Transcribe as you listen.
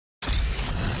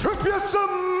up your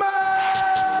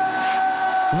smash!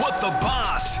 What the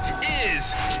boss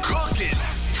is cooking.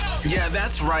 Yeah,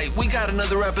 that's right. We got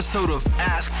another episode of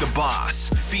Ask the Boss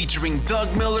featuring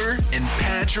Doug Miller and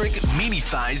Patrick Meaty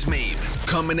Thighs Mabe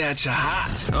coming at you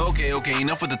hot. Okay,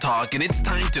 enough with the talk, and it's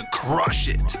time to crush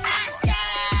it.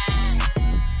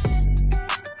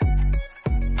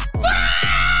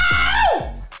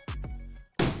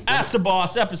 Ask the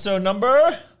Boss, episode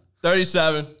number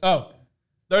 37. Oh,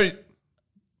 30,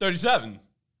 37.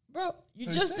 Bro, you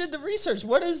just did the research.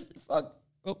 What is fuck?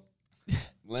 Oh,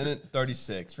 Lennon,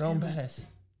 36. Jerome Bettis.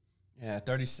 Yeah,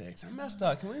 36. I messed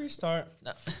up. Can we restart?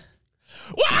 No.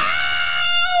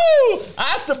 Wow!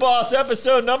 Ask the Boss,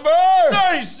 episode number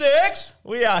 36.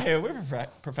 We out here. We're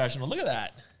professional. Look at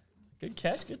that. Good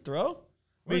catch. Good throw.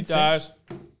 Meat Thighs.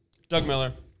 Doug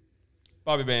Miller.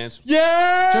 Bobby Bands.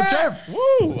 Yeah. Chirp.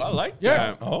 Woo! I like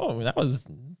that. Oh, that was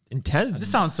intense.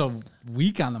 This sounds so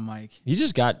weak on the mic. You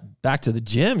just got back to the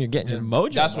gym. You're getting your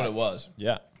mojo. That's back. what it was.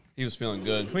 Yeah. He was feeling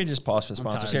good. Can we just pause for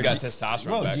sponsors He's here? got testosterone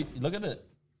Bro, back. look at the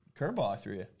curveball I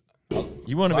threw you.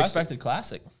 You wouldn't have Classic. expected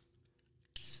classic.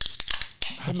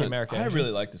 American. I really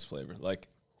like this flavor. Like,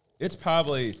 it's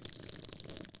probably,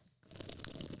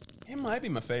 it might be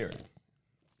my favorite.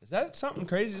 Is that something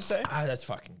crazy to say? Ah, that's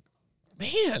fucking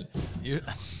man.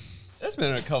 It's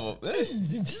been a couple. It's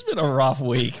It's been a rough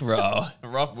week, bro. a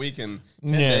rough week and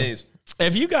 10 days.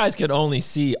 If you guys could only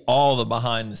see all the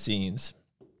behind the scenes,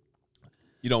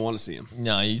 You don't want to see him.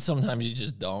 no, sometimes you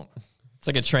just don't. It's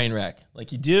like a train wreck.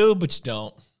 Like you do, but you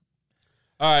don't.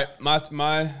 All right,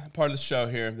 my part of the show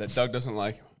here that Doug doesn't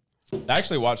like. I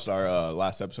actually watched our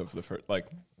last episode for the first, like,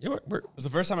 Yeah, it was the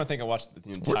first time I think I watched the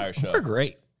entire show. We're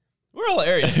great. We're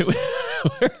hilarious.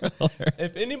 We're hilarious.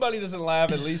 If anybody doesn't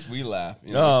laugh, at least we laugh.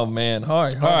 You know? Oh man,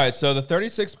 hard. All right, so the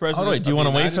 36th president. Oh, wait, do you want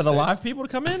to wait for the live people to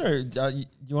come in, or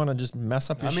you want to just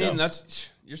mess up your I show? mean,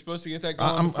 you're supposed to get that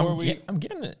going before we I'm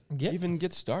getting it. I'm getting. even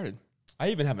get started. I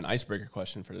even have an icebreaker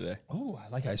question for today. Oh, I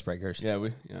like icebreakers. Yeah,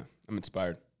 I'm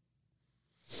inspired.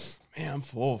 Man, I'm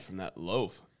full from that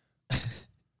loaf.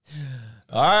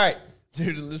 All right,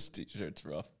 Dude, this t-shirt's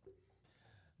rough.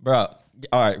 bro.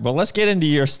 All right, well, let's get into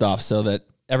your stuff so that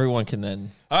everyone can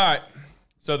then. All right.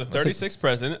 So the 36th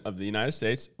president of the United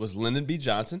States was Lyndon B.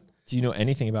 Johnson. Do you know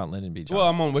anything about Lyndon B. Johnson? Well,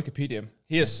 I'm on Wikipedia.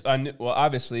 He is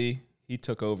obviously he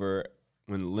took over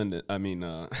when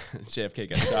JFK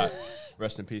got shot.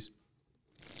 Rest in peace.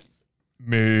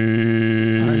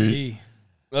 RP.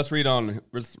 Let's read on.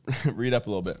 Let's read up a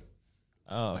little bit.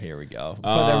 Oh, here we go.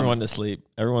 Put everyone to sleep.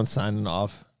 Everyone's signing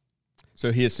off.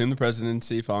 So he assumed the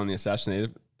presidency following the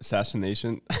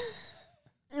assassination.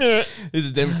 He's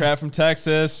a Democrat from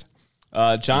Texas.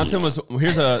 Johnson was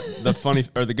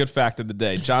the good fact of the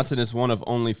day. Johnson is one of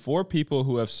only 4 people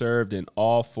who have served in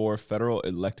all 4 federal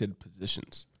elected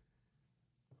positions.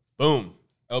 Boom,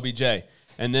 LBJ.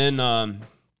 And then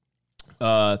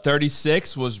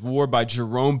 36 was wore by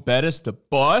Jerome Bettis, the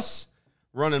boss,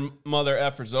 running mother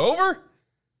effers over.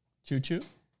 Choo choo.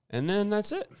 And then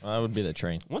that's it. That would be the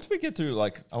train. Once we get through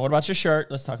like, What about your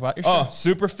shirt? Let's talk about your shirt. oh,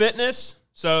 Super Fitness.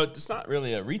 So it's not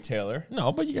really a retailer.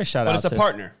 No, but you got shout out. But it's a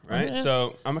partner, right? Yeah.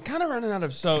 So I'm kind of running out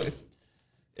of. So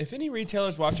if any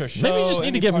retailers watch our show, Maybe you just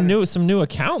need to get some new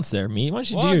accounts there, me. Why don't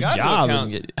you Well, do I your got new job?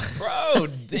 accounts. Bro,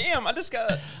 damn! I just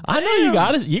got. I know you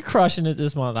got it. You're crushing it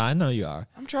this month. I know you are.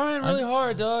 I'm trying really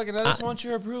hard, Doug, and I just want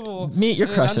your approval. Me, you're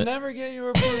And crushing I it. never get your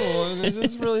approval, and it's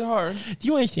just really hard. Do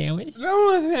you want a sandwich? I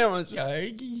want a sandwich. Yeah,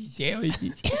 give you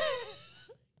sandwiches.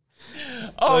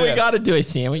 Oh, yeah. we got to do a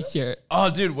sandwich shirt. Oh,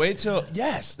 dude, wait till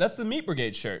that's the Meat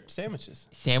Brigade shirt. Sandwiches.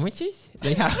 Sandwiches?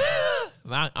 They have.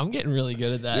 Wow, I'm getting really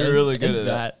good at that. You're really good It's at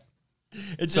that.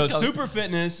 It's So just comes- Super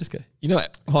Fitness. You know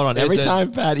what? Hold on. Is Every it-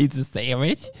 time Pat eats a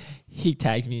sandwich, he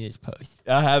tags me in his post.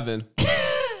 I have been.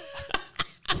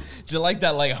 Do you like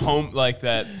that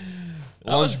that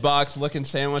lunchbox looking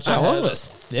sandwich? I That one had? was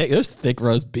thick. It was thick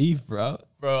roast beef, bro.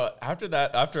 Bro, after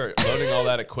loading all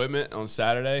that equipment on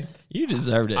Saturday, You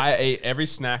deserved it. I ate every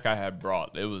snack I had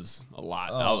brought. It was a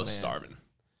lot. I was starving.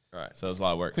 All right, so it was a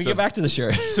lot of work. we get back to the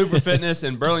shirt. Super Fitness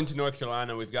in Burlington, North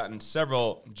Carolina. We've gotten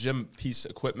several gym piece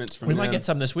equipments from We them. might get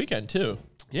some this weekend too.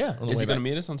 Yeah, the is way he going to back.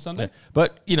 meet us on Sunday?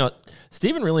 But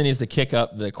Steven really needs to kick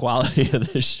up the quality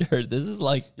of this shirt. This is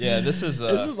like This is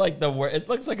like the word. It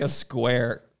looks like a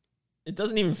square. It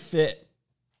doesn't even fit,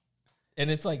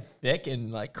 and it's like thick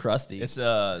and like crusty. it's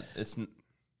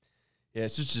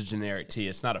just a generic tee.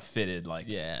 It's not a fitted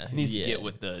Yeah, He needs yeah. to get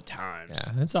with the times.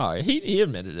 yeah, it's all right. He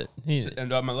admitted it. And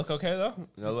do I look okay though?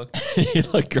 Do I look? He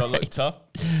looked Do I look great. tough?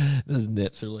 Those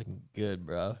nips are looking good,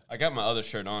 bro. I got my other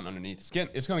shirt on underneath.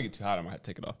 It's gonna get too hot. I might have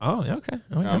to take it off. Oh, okay.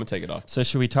 I'm gonna take it off. So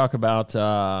should we talk about?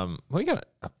 We got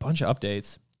a bunch of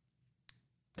updates.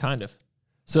 kind of.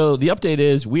 So the update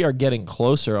is we are getting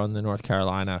closer on the North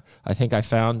Carolina. I think I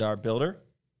found our builder,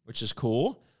 which is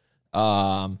cool.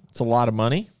 It's a lot of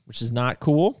money, which is not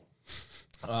cool.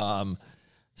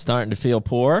 Starting to feel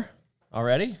poor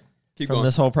already Keep from going.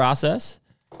 this whole process.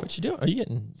 What you doing? Are you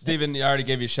getting? Steven, I already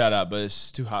gave you a shout out, but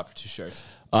it's too hot for 2 shirts.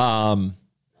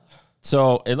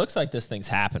 So it looks like this thing's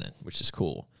happening, which is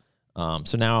cool.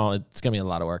 So now it's going to be a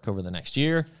lot of work over the next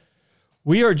year.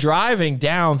 We are driving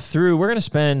down through. We're going to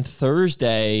spend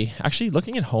Thursday actually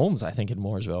looking at homes, I think, in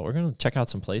Mooresville. We're going to check out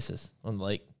some places on the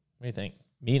lake. What do you think?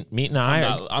 Meet and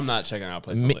I'm not checking out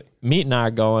places. Meet and I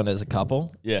are going as a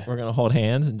couple. Yeah. We're going to hold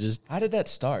hands and just, How did that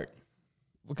start?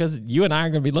 because you and I are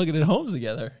going to be looking at homes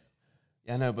together.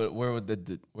 Yeah, I know, but where did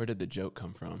the joke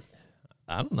come from?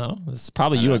 I don't know. It's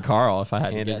probably you and Carl, if I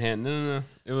had Hand to in guess. hand. No.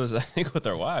 It was, I think, with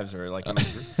our wives or like in a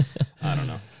group. I don't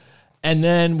know. And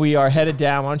then we are headed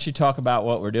down. Why don't you talk about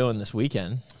what we're doing this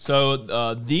weekend? So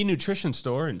the nutrition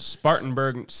store in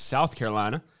Spartanburg, South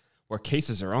Carolina, where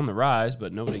cases are on the rise,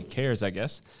 but nobody cares, I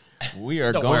guess. We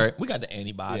are Don't going. worry. We got the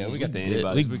antibodies. Yeah, we got the good.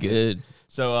 antibodies. We We good.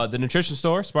 So the nutrition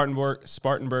store, Spartanburg,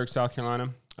 South Carolina,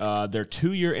 their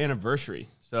 2-year anniversary.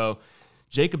 So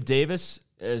Jacob Davis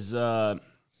has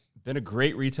been a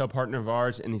great retail partner of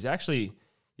ours, and he's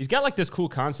got like this cool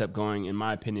concept going, in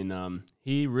my opinion.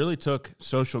 He really took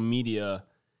social media.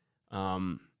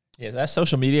 Yeah, that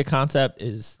social media concept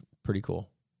is pretty cool.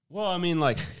 Well, I mean,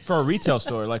 like for a retail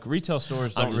store, like retail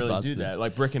stores I'm don't just really busted. do that.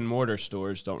 Like brick and mortar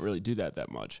stores don't really do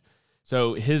that much.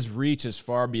 So his reach is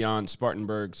far beyond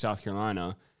Spartanburg, South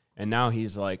Carolina, and now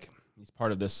he's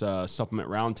part of this supplement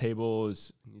roundtable.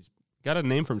 He's got a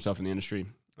name for himself in the industry.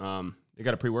 They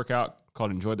got a pre-workout called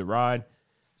Enjoy the Ride,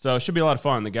 so it should be a lot of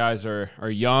fun. The guys are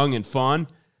young and fun.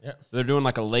 Yeah. So they're doing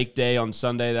like a lake day on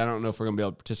Sunday. I don't know if we're gonna be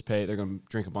able to participate. They're gonna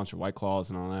drink a bunch of White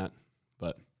Claws and all that,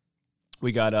 but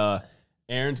we got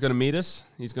Aaron's gonna meet us.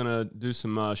 He's gonna do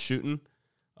some shooting.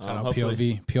 Shout out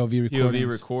Hopefully POV recordings.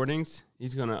 POV recordings.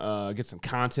 He's gonna get some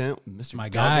content with Mr. My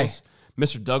guy. Douglas.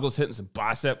 Mr. Douglas hitting some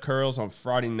bicep curls on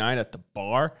Friday night at the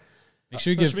bar. Make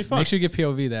sure you That should be fun. give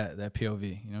POV that POV. You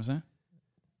know what I'm saying?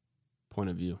 Point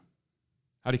of view.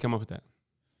 How do you come up with that?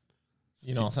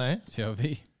 You know what I'm saying?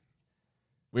 POV.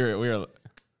 We were.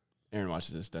 Aaron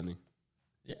watches this, doesn't he?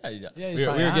 Yeah, he does. Yeah, We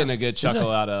were getting a good Is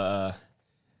chuckle out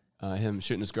of him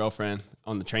shooting his girlfriend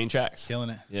on the train tracks. Killing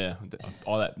it. Yeah,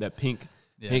 all that pink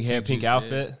Yeah, hair, pink juice,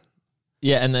 outfit.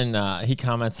 Yeah, and then he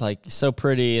comments like, "So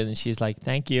pretty," and then she's like,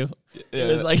 "Thank you." Yeah. It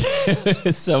was like,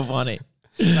 it's so funny.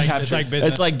 It's like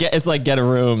business. It's like get a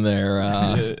room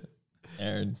there,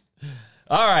 Aaron.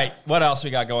 All right, what else we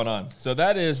got going on? So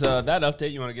that is that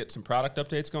update. You want to get some product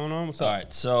updates going on? What's All up?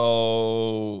 right,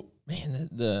 so man,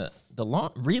 the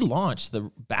relaunch, the We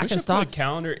back in should put a stock.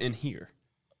 calendar in here.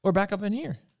 We're back up in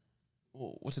here.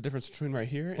 Well, what's the difference between right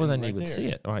here? Well, and then right you would there? see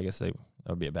it. Oh, I guess that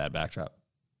would be a bad backdrop.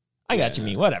 I got you,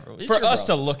 me. Whatever. It's For your us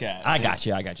bro. to look at. I got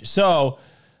you. So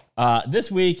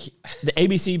this week, the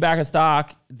ABC back in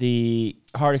stock, the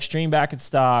Hard Extreme back in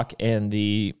stock, and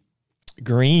the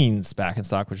Greens back in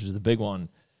stock, which was the big one,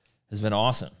 has been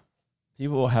awesome.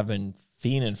 People have been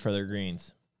fiending for their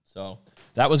greens. So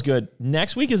that was good.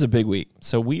 Next week is a big week.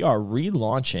 So we are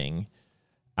relaunching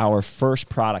our first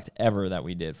product ever that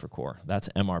we did for Core. That's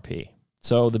MRP.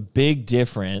 So the big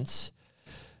difference,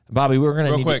 Bobby, we're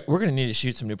gonna need to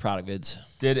shoot some new product vids.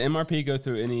 Did MRP go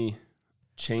through any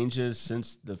changes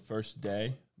since the first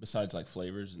day, besides like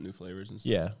flavors and new flavors and stuff?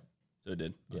 Yeah. So it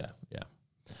did. Yeah.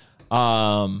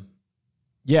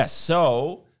 Yes.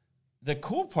 So the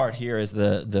cool part here is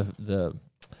the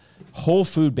whole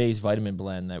food based vitamin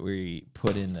blend that we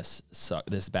put in this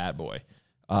bad boy.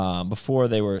 Before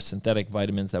they were synthetic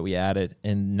vitamins that we added,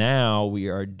 and now we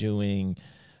are doing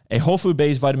a whole food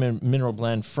based vitamin mineral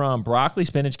blend from broccoli,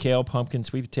 spinach, kale, pumpkin,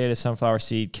 sweet potato, sunflower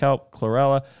seed, kelp,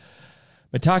 chlorella,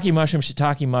 maitake mushroom,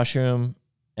 shiitake mushroom,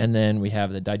 and then we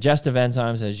have the digestive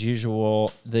enzymes as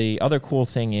usual. The other cool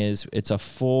thing is it's a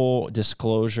full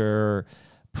disclosure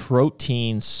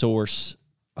protein source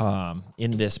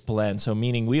in this blend. So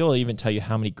meaning we will even tell you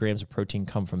how many grams of protein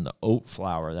come from the oat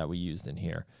flour that we used in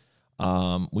here.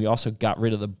 We also got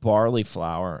rid of the barley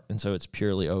flour, and so it's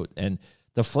purely oat. And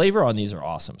the flavor on these are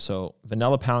awesome. So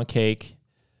vanilla pound cake,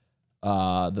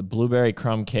 the blueberry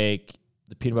crumb cake,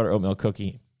 the peanut butter oatmeal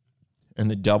cookie,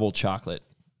 and the double chocolate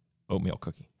oatmeal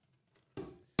cookie.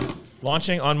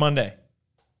 Launching on Monday.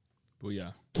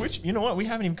 Booyah. Which, you know what? We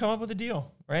haven't even come up with a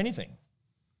deal or anything.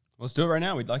 Let's do it right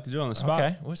now. We'd like to do it on the spot.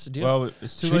 Okay, what's the deal? Well,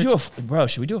 it's too should we late. do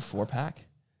should we do a 4-pack?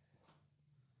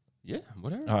 Yeah,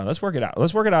 whatever. All right, let's work it out.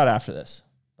 Let's work it out after this.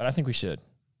 But I think we should.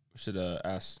 We should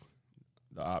ask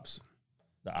the ops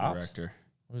The ops? director.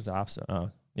 Who's the ops? Oh,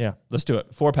 Yeah, let's do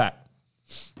it. 4-pack.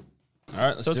 All right,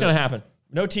 let's So it's do going it. to happen.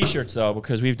 No T-shirts, though,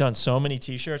 because we've done so many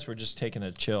T-shirts. We're just taking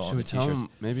a chill Should on we the tell T-shirts. them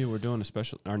maybe we're doing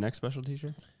our next special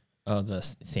T-shirt? Oh, the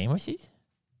sandwiches?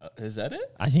 Is that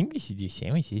it? I think we should do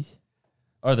sandwiches.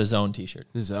 Or the Zone T-shirt.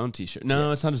 The Zone T-shirt.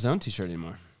 No, it's not a Zone T-shirt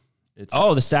anymore. It's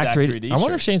Oh, a the Stack 3D. I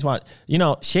wonder if shirt. Shane's watching. You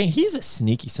know, Shane, he's a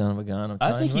sneaky son of a gun.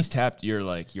 I think he's tapped your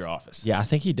office. Yeah, I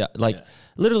think he does. Like, Yeah.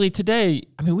 literally today,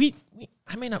 I mean, we You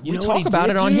know talk what he about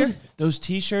did, it on dude? here. Those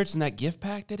T-shirts and that gift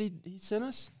pack that he sent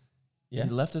us. Yeah. He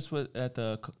left us with at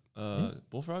the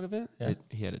Bullfrog event. Yeah.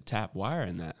 He had a tap wire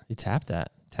in that. He tapped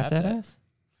that. Tapped that that. ass.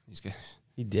 He's good.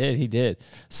 He did.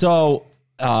 So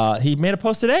he made a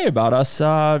post today about us,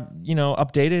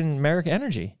 updating America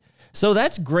Energy. So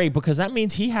that's great because that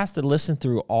means he has to listen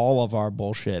through all of our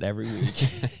bullshit every week.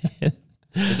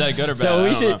 Is that good or bad? So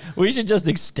I don't know. we should just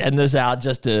extend this out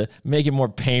just to make it more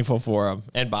painful for him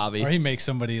and Bobby. Or he makes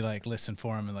somebody like listen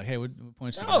for him and like, hey, what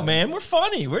points? you Oh got? man, we're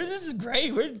funny. This is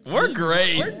great. We're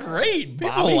great. We're great. People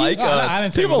Bobby. like No, us. I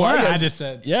didn't say People more. like I us. just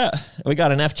said Yeah, we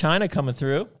got an F China coming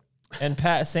through, and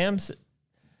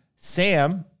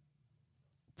Sam,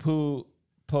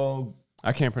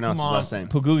 I can't pronounce his last name.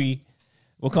 Pugugi.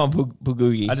 We'll call him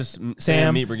Pugugi. I just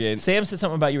Sam Meat Brigade. Sam said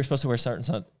something about you were supposed to wear certain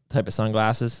type of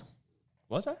sunglasses.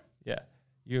 Was I? Yeah,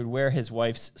 you would wear his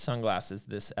wife's sunglasses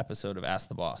this episode of Ask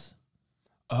the Boss.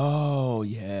 Oh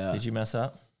yeah. Did you mess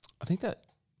up? I think that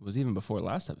was even before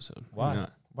last episode. Why? Maybe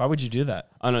not. Why would you do that?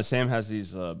 I don't know. Sam has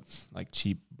these like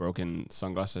cheap broken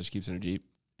sunglasses that she keeps in her Jeep,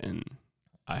 and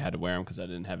I had to wear them because I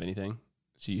didn't have anything.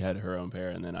 She had her own pair,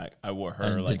 and then I wore her.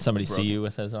 And like, did somebody broken. see you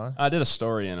with those on? I did a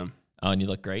story in them. Oh, and you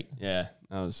look great. Yeah,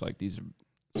 I was like, these are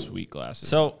sweet glasses.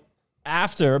 So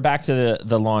back to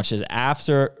the launches,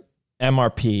 after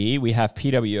MRP, we have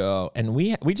PWO, and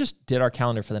we just did our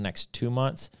calendar for the next 2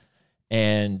 months,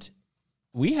 and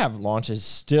we have launches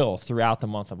still throughout the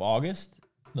month of August,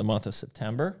 the month of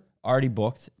September, already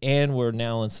booked, and we're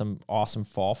nailing some awesome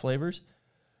fall flavors.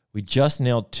 We just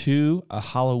nailed 2, a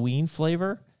Halloween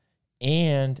flavor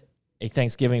and a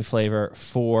Thanksgiving flavor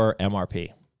for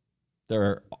MRP.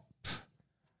 They're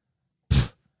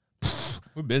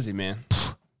we're busy, man.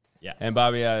 Yeah. And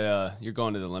Bobby, you're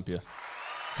going to the Olympia.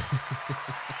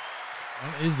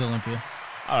 when is the Olympia?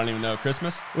 I don't even know.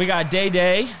 Christmas? we got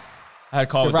Day. I had a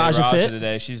call with Raja Raja Fit?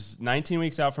 today. She's 19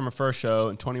 weeks out from her first show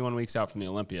and 21 weeks out from the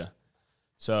Olympia.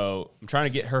 So I'm trying to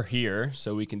get her here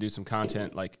so we can do some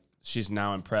content. Like she's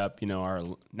now in prep, our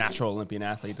natural Olympian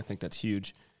athlete. I think that's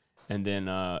huge. And then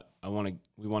we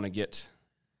want to get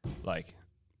like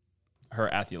her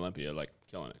at the Olympia, like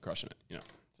killing it, crushing it.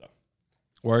 So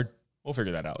Word. we'll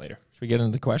figure that out later. Should we get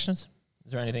into the questions?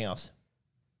 Is there anything else?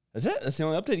 That's it. That's the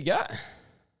only update you got.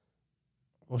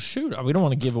 Well, shoot. We don't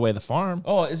want to give away the farm.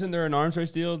 Oh, isn't there an arms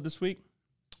race deal this week?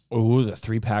 Oh, the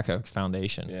 3-pack of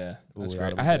foundation. Yeah, Ooh, that's that'll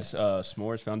great. be I had good.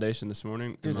 S'mores Foundation this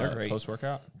morning. Dude, they're great. Post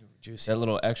workout. Juicy. That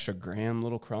little extra graham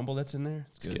little crumble that's in there.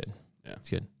 It's good. Yeah. It's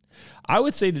good. I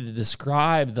would say to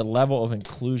describe the level of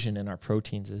inclusion in our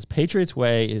proteins is Patriots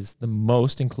Way is the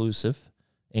most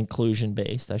inclusion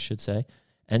based, I should say,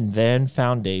 and then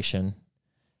Foundation,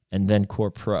 and then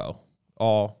Core Pro.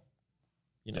 All,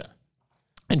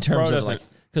 in terms Pro of like,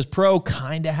 because Pro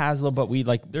kind of has a little, but we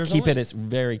There's keep only- it as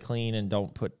very clean and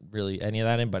don't put really any of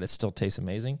that in, but it still tastes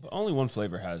amazing. But only one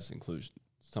flavor has inclusion,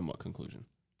 somewhat conclusion.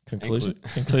 Conclusion.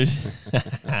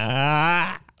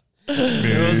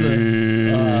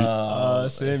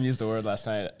 Sam used the word last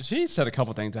night. She said a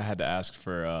couple things I had to ask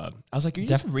for. I was like, "Are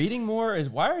you reading more?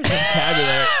 Why are your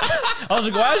vocabulary?" I was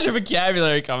like, "Why is your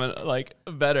vocabulary coming like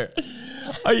better?"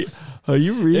 Are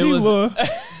you reading was- more?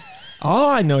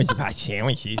 All I know is about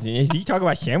sandwiches. You talk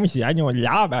about sandwiches, I know a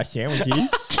lot about sandwiches.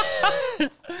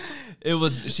 It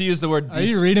was. She used the word. Are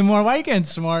you reading more? Why you getting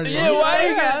smart?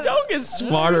 Don't get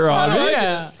smarter on me.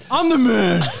 Yeah, I'm the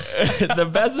man. The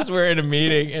best is we're in a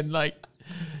meeting and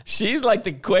she's like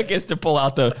the quickest to pull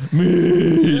out the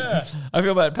I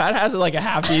feel bad. Pat has like a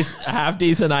half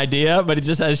decent idea, but he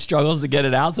just has struggles to get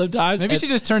it out sometimes. Maybe she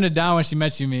just turned it down when she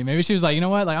met you. Maybe she was like, you know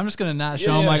what? Like, I'm just gonna not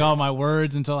show him like all my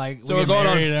words until like So we we're get going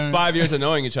married on or- 5 years of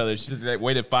knowing each other. She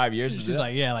waited 5 years. She's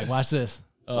like, yeah, like watch this.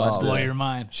 Watch blow your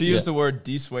mind. She used the word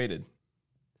dissuaded.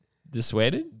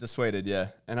 Dissuaded? Dissuaded, yeah.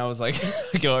 And I was like,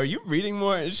 I go, are you reading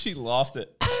more? And she lost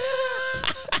it.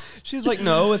 She's like,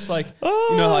 no, it's like,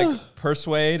 like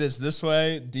persuade is this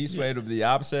way, dissuade would be the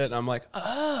opposite. And I'm like,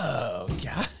 oh,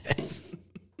 God.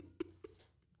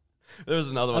 There was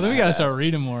another I one. think we gotta start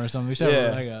reading more or something. We should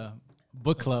have like a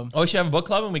book club. Oh, we should have a book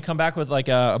club and we come back with like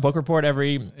a book report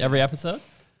every episode?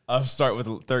 I'll start with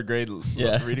third grade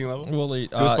reading level.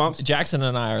 Goosebumps? Jackson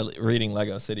and I are reading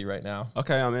Lego City right now.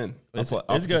 Okay, I'm in. It's I'll good.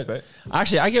 participate.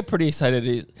 Actually, I get pretty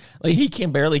excited. He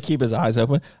can barely keep his eyes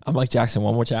open. I'm like, Jackson,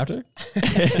 one more chapter?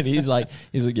 And he's like,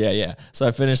 yeah. So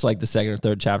I finished like the second or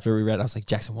third chapter we read. I was like,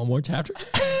 Jackson, one more chapter?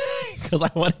 Because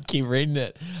I want to keep reading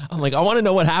it. I'm like, I want to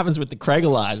know what happens with the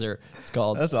Craigalizer, it's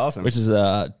called. That's awesome. Which is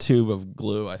a tube of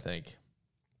glue, I think.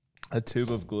 A tube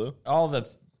of glue? All the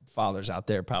fathers out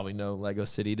there probably know Lego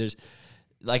City. There's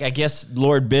like, I guess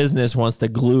Lord Business wants to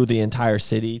glue the entire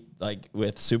city like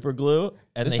with super glue.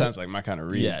 And This sounds like my kind of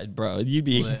read. yeah, bro, you'd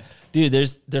be, dude.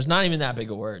 There's not even that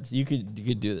big of words. You could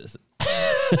do this.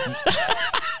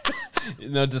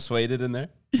 No dissuaded in there?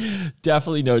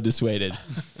 Definitely no dissuaded.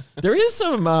 There is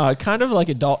some kind of like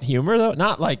adult humor though,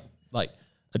 not like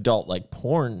adult like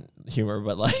porn humor,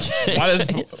 but like Why does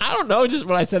I don't know. Just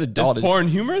when I said adult, is porn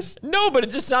humorous? no, but it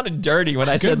just sounded dirty when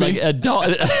I said be. like adult.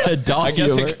 I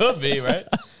guess humor. it could be, right?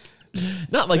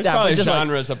 Not like There's that. probably But just like,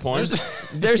 genres of porn.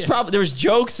 there's probably there's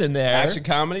jokes in there. Action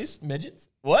comedies? midgets.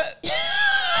 What?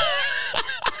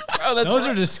 Bro, that's Those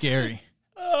are just scary.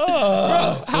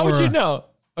 How would you know?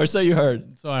 Or so you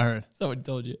heard. So I heard. Someone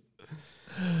told you.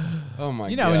 oh my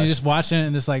god. You know, when you're just watching it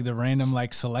and it's like the random,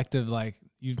 like selective, like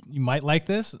you might like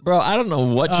this. Bro, I don't know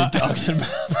what you're talking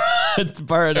about.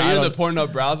 Bird, Are you in the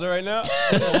Pornhub browser right now?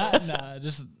 Nah,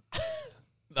 just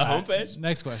The homepage?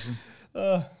 next question.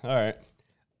 All right.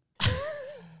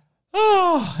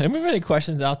 Oh, and we have any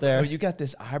questions out there? Oh, you got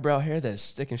this eyebrow hair that's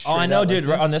sticking straight Oh, I know, out dude.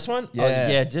 like this? On this one? Yeah. Oh,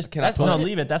 yeah. Just Can I that, pluck no, it?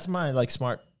 leave it. That's my like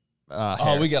smart. Oh,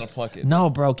 Hair. we gotta pluck it. No,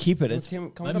 bro, keep it. It's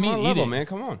Come Let on me my eat level, it. man.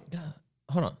 Come on.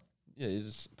 hold on. Yeah, you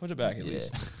just put it back at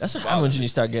least. That's what happens when you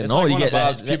start getting It's old. like You one get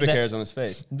of Bob's pubic hairs on his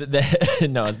face.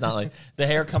 no, it's not like the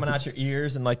hair coming out your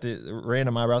ears and like the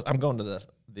random eyebrows. I'm going to the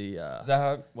Is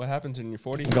that what happens in your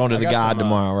 40s? I'm going to the God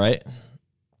tomorrow, right?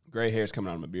 Gray hair's coming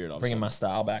out of my beard. All Bringing of a my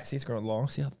style back. See, it's growing long.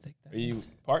 See how thick that sudden. Are you is?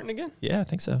 parting again? Yeah, I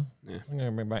think so. Yeah. I'm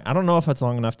gonna bring back. I don't know if it's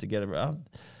long enough to get it. I'll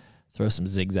throw some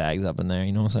zigzags up in there.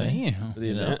 You know what I'm saying? Damn. For the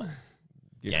You know. event?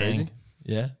 Get Gang. crazy.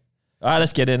 Yeah. All right,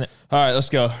 let's get in it. All right, let's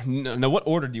go. Now, what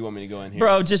order do you want me to go in here?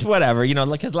 Bro, just whatever, you know,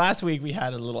 because last week we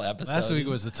had a little episode. Last week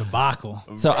was a tobacco.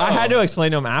 so I had to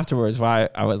explain to him afterwards why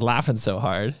I was laughing so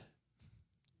hard.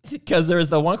 Because there was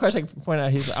the one question I pointed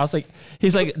out.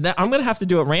 He's like, I'm gonna have to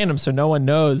do it random so no one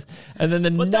knows. And then the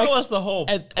But next that was the whole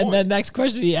and point. the next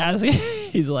question he asked me,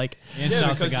 he's like, And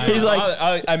shouts the guy. He's out.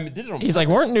 like- I did it on he's like,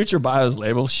 weren't NutriBio's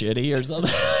labels shitty or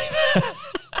something?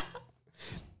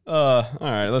 all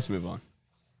right, let's move on.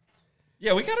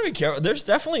 Yeah, we gotta be careful. There's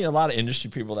definitely a lot of industry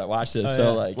people that watch this.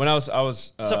 So like, when I was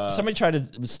somebody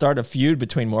tried to start a feud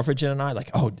between Morphogen and I.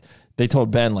 Like, oh, they told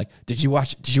Ben, like, did you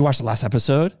watch the last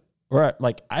episode? Or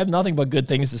like, I have nothing but good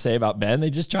things to say about Ben. They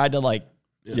just tried to like,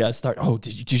 start. Oh,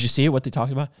 did you see it? What they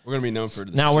talked about? we're gonna be known for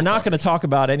Now we're not going to talk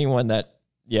about anyone that.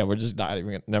 Yeah, we're just not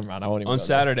even. Never mind. I won't even. on go there.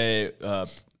 Saturday.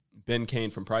 Ben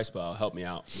Kane from PriceBio helped me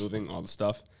out moving all the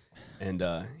stuff, and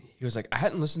he was like, I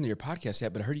hadn't listened to your podcast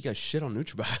yet, but I heard you guys shit on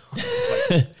NutriBio.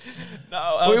 Like,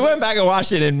 no, We went back and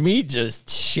watched it, and me just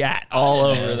chat all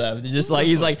over them. Just like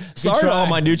he's like, sorry to try. all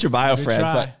my NutriBio Good friends,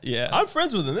 try. but yeah, I'm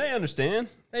friends with them. They understand.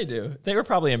 they do. They were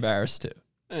probably embarrassed too.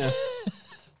 Yeah.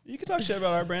 You can talk shit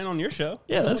about our brand on your show.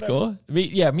 Yeah, that's Whatever.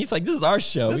 cool. Me's like, this is our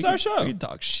show. This is our show. We can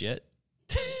talk shit.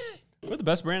 We're the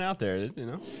best brand out there. You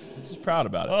know, I'm just proud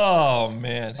about it. Oh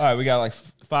man, All right, we got like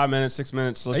 5 minutes, 6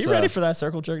 minutes. are Let's, you ready for that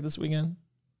circle jerk this weekend?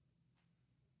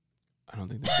 I don't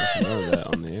think they're supposed to know that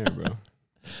on the air, bro.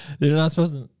 They're not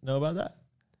supposed to know about that.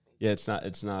 Yeah, it's not.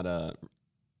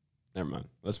 Never mind.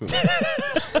 Let's move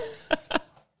on.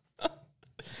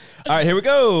 All right, here we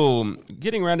go.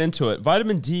 Getting right into it.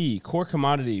 Vitamin D, core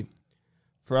commodity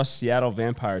for us Seattle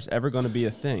Vampires, ever going to be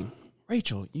a thing?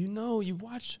 Rachel, you know, you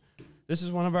watch. This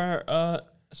is one of our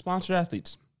sponsored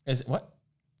athletes. Is it what?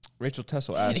 Rachel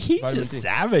Tessel Man, asked. he's Vitamin just D.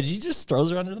 savage. He just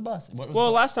throws her under the bus. What was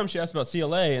Well, last time she asked about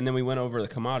CLA, and then we went over the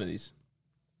commodities.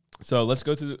 So let's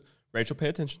go through. Rachel, pay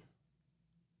attention.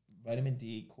 vitamin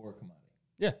D core commodity.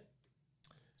 Yeah.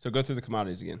 So go through the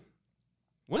commodities again.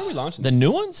 When are we launching? The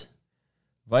new ones?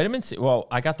 Vitamin C. Well,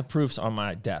 I got the proofs on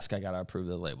my desk. I got to approve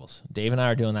the labels. Dave and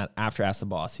I are doing that after Ask the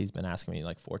Boss. He's been asking me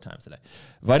like 4 times today.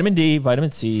 Vitamin D,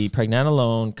 vitamin C,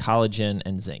 pregnenolone, collagen,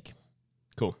 and zinc.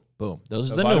 Cool. Boom. Those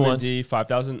So are the new vitamin ones. D,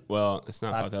 5,000. Well, it's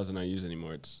not 5,000 IUs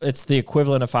anymore. It's the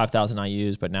equivalent of 5,000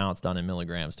 IUs, but now it's done in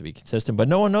milligrams to be consistent. But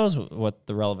no one knows what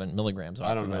the relevant milligrams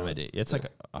are. I don't for know. vitamin D. It's like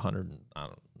 100, I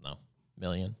don't know,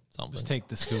 million something. Just take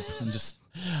the scoop and just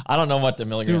I don't know what the do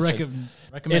milligrams are.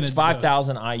 recommend. It's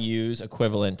 5,000 IUs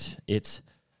equivalent. Did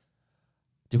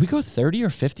we go 30 or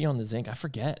 50 on the zinc? I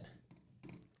forget.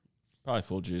 Probably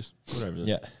full juice. Whatever.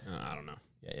 Yeah. I don't know.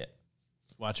 Yeah.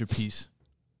 Watch your piece.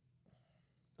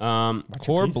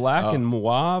 Core piece? Black and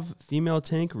Mauve female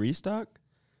tank restock.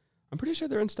 I'm pretty sure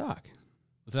they're in stock.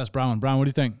 But that's Brown. Brown, what do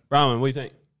you think? Brown, what do you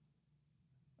think?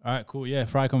 All right, cool. Yeah,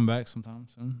 Fry coming back sometime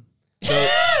soon. So,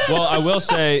 well, I will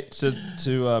say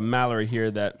to Mallory here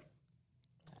that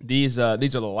these are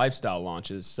the lifestyle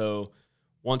launches. So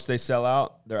once they sell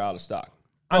out, they're out of stock.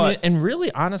 I mean, and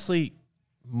really, honestly,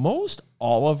 most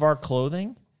all of our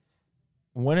clothing,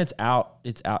 when it's out,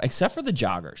 except for the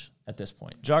joggers at this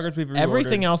point. Joggers we've reordered.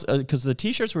 Everything else, because the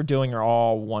T-shirts we're doing are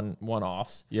all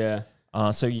one-offs. Yeah.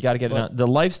 So you got to get it out. The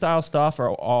lifestyle stuff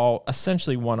are all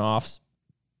essentially one-offs,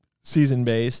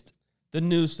 season-based. The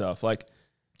new stuff, like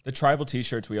the tribal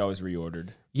T-shirts, we always reordered.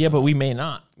 Yeah, but we may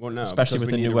not. Well, no, especially because with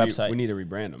we the need new to website. we need to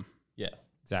rebrand them. Yeah,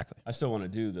 exactly. I still want to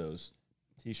do those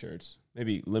T-shirts.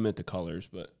 Maybe limit the colors,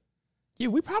 but Yeah,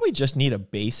 we probably just need a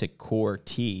basic core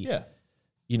tee.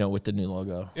 yeah, With the new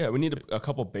logo. yeah, we need a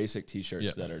couple basic T-shirts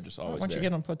Yeah. that are just Why always don't you there.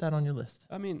 get them put that on your list?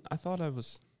 I mean, I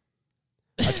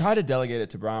tried to delegate it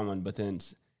to Brownman, but then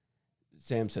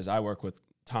Sam says I work with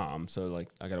Tom, so like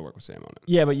I got to work with Sam on it.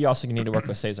 Yeah, but you also need to work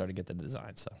with Cesar to get the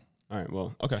design. So All right,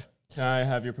 well, okay. Can I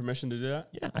have your permission to do that?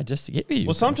 yeah, I just gave you.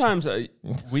 Well, sometimes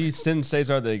we send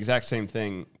Cesar the exact same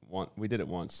thing. We did it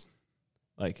once.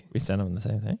 Like, we sent them the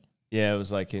same thing. yeah, it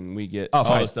was like, and we get. Oh,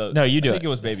 fine. it's the- No, you do I think it. it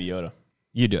was Baby Yoda.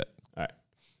 You do it. All right.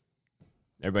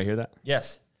 Everybody hear that?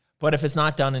 Yes, but if it's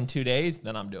not done in 2 days,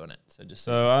 then I'm doing it. So just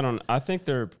So I think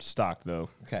they're stock though.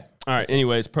 okay. All right.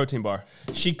 Anyways, protein bar.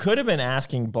 She could have been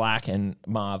asking black and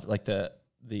mauve, like the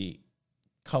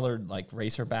colored like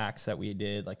racer backs that we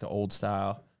did, like the old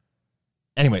style.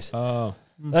 Anyways, Oh.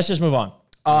 let's just move on.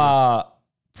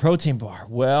 Protein bar.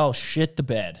 Well, shit the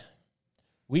bed.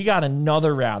 We got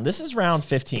another round. This is round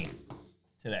 15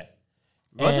 today.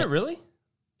 Was And it really?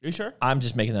 Are you sure? I'm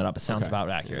just making that up. It sounds Okay. about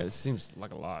Yeah, accurate. it seems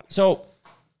like a lot. So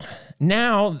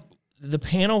now the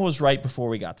panel was right before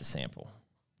we got the sample.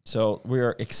 So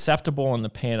we're acceptable in the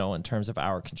panel in terms of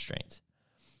our constraints.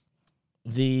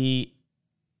 The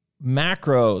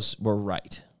macros were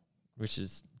right, which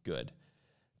is good.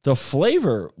 The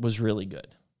flavor was really good.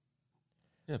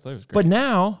 Yeah, flavor's great. But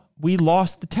now we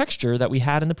lost the texture that we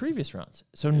had in the previous rounds.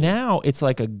 So now it's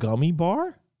like a gummy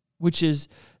bar, which is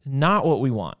not what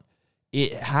we want.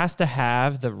 It has to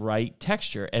have the right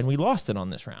texture, and we lost it on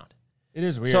this round. it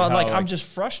is weird. So how, I'm just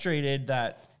frustrated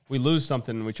that. we lose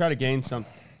something and we try to gain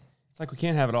something. It's like we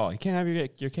can't have it all. You can't have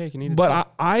your cake and eat it. But too.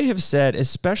 I have said,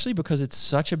 especially because it's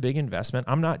such a big investment,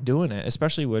 I'm not doing it.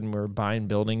 Especially when we're buying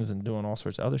buildings and doing all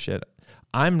sorts of other shit.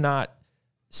 I'm not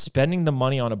spending the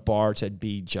money on a bar to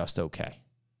be just okay.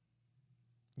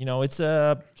 It's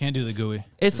Can't do the gooey.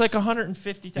 like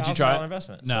 $150,000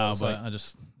 investment. So No, it's but like, I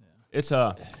just it's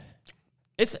not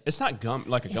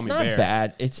like a it's gummy not bear.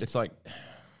 bad. It's like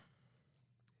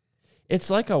It's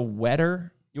like a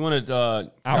wetter. you want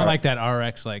to. I don't like that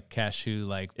RX like cashew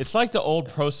like. It's like the old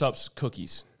Pro Sups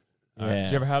cookies. Yeah.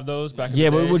 Did you ever have those back in Yeah,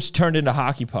 the but days? which turned into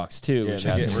hockey pucks too, Yeah, which they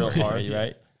has get real real hard, hard.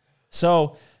 right?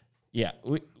 So, yeah,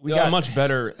 we They're got a much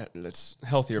better. It's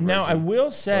healthier. Now, I version.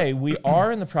 will say we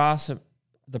are in the process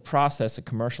of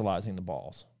commercializing the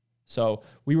balls. So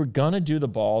we were gonna do the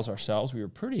balls ourselves. We were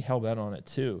pretty hell bent on it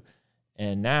too,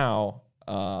 and now,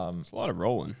 It's a lot of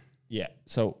rolling. yeah.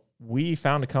 So we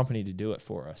found a company to do it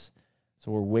for us.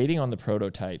 So we're waiting on the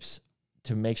prototypes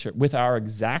to make sure with our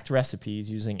exact recipes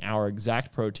using our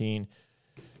exact protein.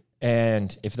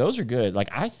 And if those are good,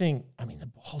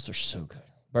 the balls are so good.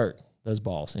 Bert, those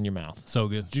balls in your mouth. So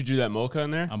good. Did you do that mocha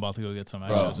in there? I'm about to go get some.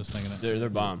 Actually, I was just thinking it. They're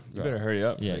bomb. You better hurry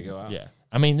up. Yeah, Before you go out. yeah.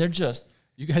 I mean, they're just.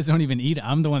 You guys don't even eat it.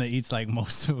 I'm the one that eats like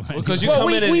most of it. Because you Well, come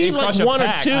we- in and we you eat like crush a one or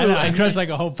pack. two. I know, I and crush like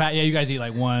a whole pack. Yeah, you guys eat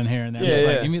like one here and there. I'm Yeah, just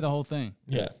yeah. like, give me the whole thing.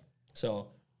 Yeah. So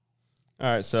All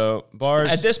right, so bars.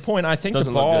 at this point, I think the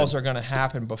Doesn't look balls good. are going to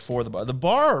happen before the bar. The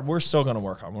bar, we're still going to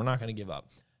work on. We're not going to give up.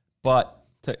 But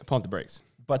pump the brakes.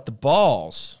 the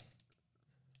balls,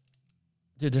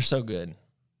 dude, they're so good.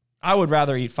 I would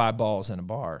rather eat 5 balls than a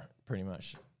bar, pretty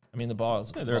much. I mean, the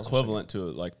balls. Yeah, they're balls are so equivalent to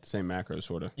like the same macros,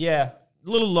 sort of. good. Yeah, a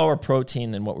little lower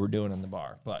protein than what we're doing in the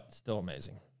bar, but still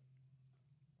amazing.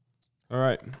 All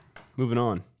right, moving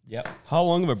on. Yep. How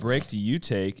long of a break do you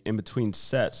take in between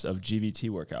sets of GVT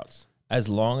workouts? As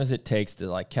long as it takes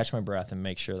to catch my breath and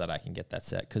make sure that I can get that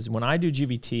set. Because when I do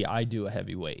GVT, I do a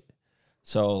heavy weight.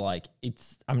 So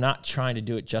I'm not trying to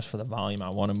do it just for the volume. I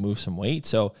want to move some weight.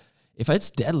 So if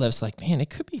it's deadlifts, it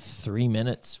could be 3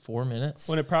 minutes, 4 minutes.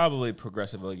 When it probably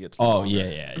progressively gets. Oh, longer.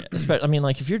 yeah. Especially,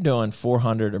 if you're doing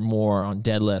 400 or more on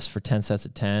deadlifts for 10 sets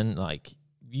of 10,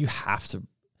 you have to,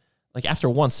 after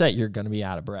one set, you're going to be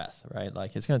out of breath, right?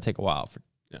 It's going to take a while.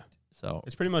 Yeah. So,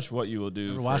 It's pretty much what you will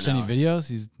do. Ever for watched an any hour. videos?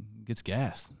 He gets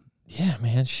gassed. Yeah,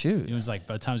 man, shoot. It was like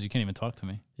by the times you can't even talk to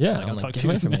me. Yeah, like, I'm I'll like, talk get to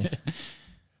you away in a from me. minute.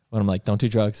 When I'm like, don't do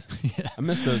drugs. I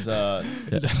miss those.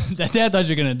 That day I thought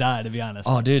you were gonna die. To be honest.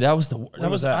 Oh, dude, that was the.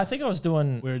 was that? I think I was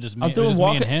doing. We were just I was me- it was doing just me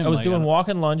walking. and him, I was like, doing on-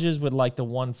 walking lunges with like the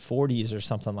 140s or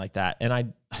something like that, and I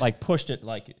like pushed it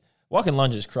like walking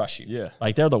lunges crush you. Yeah.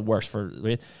 like they're the worst for.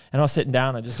 And I was sitting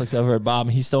down. I just looked over at Bob,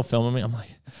 and he's still filming me. I'm like,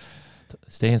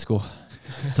 stay in school,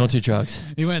 don't do drugs.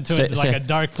 He went to Say- like say- a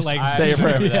dark like. Say your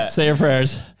remember prayer. that. Say your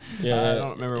prayers. I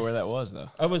don't remember where that was though.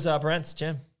 I was Brent's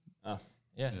gym. Oh.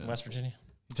 Yeah, in West Virginia.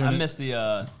 Turned I it- missed the.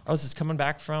 I was just coming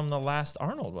back from the last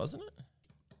Arnold, wasn't it?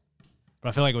 But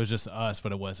I feel like it was just us,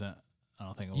 but it wasn't. I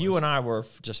don't think it was. You and I were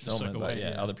just Just filming, took but away, yeah,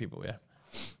 yeah. other people, yeah.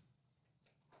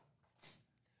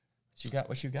 What you got?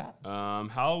 What you got?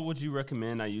 How would you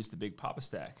recommend I use the Big Papa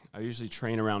Stack? I usually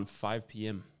train around 5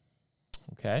 p.m.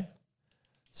 Okay.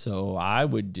 So I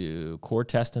would do core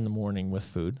test in the morning with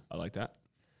food. I like that.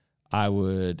 I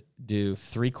would do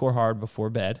 3 core hard before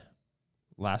bed,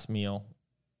 last meal.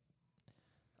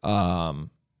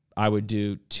 I would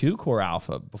do 2 core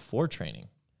alpha before training.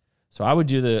 So I would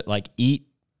do the like eat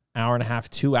hour and a half,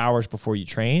 2 hours before you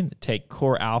train. Take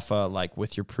core alpha like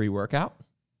with your pre-workout,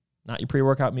 not your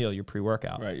pre-workout meal, your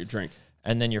pre-workout, Right, your drink.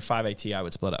 and then your 5 AT. I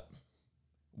would split up.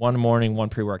 1 morning, 1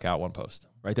 pre-workout, 1 post.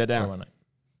 Write that Or down. 1 night.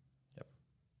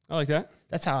 I like that.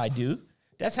 That's how I do.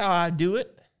 That's how I do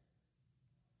it.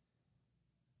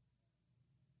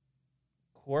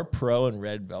 Core Pro and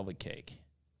Red Velvet Cake.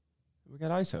 We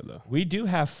got ISO though. We do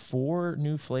have 4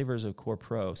 new flavors of Core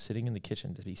Pro sitting in the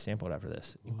kitchen to be sampled after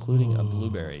this, including a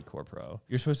blueberry Core Pro,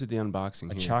 You're supposed to do the unboxing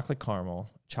a here. chocolate caramel,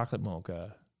 chocolate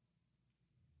mocha,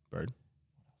 Bird.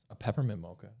 a peppermint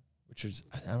mocha, which is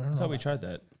I don't I know. thought we tried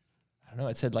that. I don't know.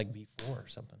 It said like V4 or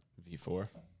something. V4.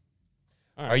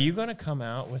 Are you going to come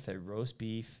out with a roast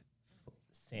beef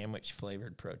sandwich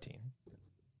flavored protein?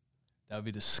 That would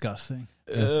be disgusting.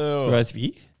 Ew. Roast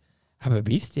beef? Have a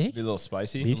beef steak? Be a little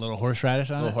spicy. Beef- A little horseradish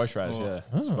on A little it. horseradish, Oh. yeah.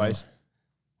 Oh. Spice.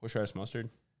 Horseradish mustard.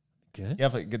 Good. Yeah,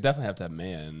 but you definitely have to have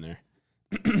mayo in there.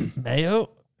 Mayo?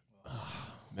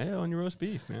 Mayo on your roast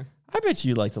beef, man. I bet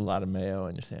you liked a lot of mayo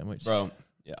on your sandwich. Bro,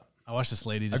 yeah. I watched this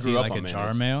lady just grew eat up like a on jar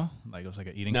of mayo. Like it was like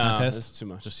an eating No, contest. this is too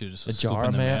much. She was just A scooping jar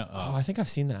of the mayo? Oh, Oh, I think I've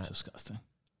seen it's that. disgusting.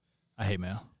 I hate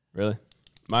mayo. Really?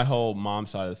 My whole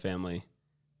mom's side of the family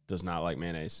does not like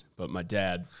mayonnaise, but my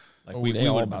dad, like Oh, we they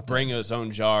all would about bring his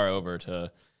own jar over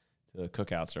to the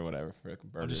cookouts or whatever for I'm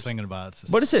burgers. just thinking about it.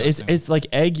 What is it? disgusting. It's like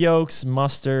egg yolks,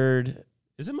 mustard,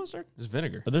 Is it mustard? It's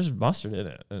vinegar. but there's mustard in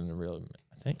it. And really,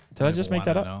 I think. Did I People just make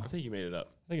that wanna up? know. I think you made it up.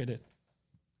 I think I did.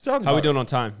 Sounds. How we about doing on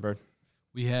time, Bird?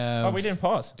 We right. have Oh, we didn't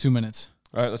pause. 2 minutes.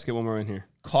 All right, let's get one more in here.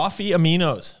 Coffee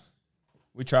aminos.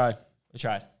 We tried. We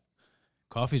tried.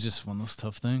 Coffee's just one of those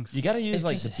tough things. You got to use It's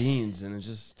like just- the beans, and it's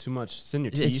just too much. It's in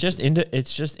your teeth.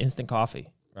 It's just instant coffee,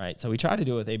 right? So we tried to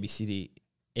do it with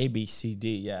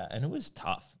ABCD, yeah, and it was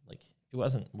tough. Like it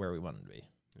wasn't where we wanted to be.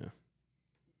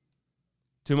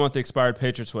 2-month expired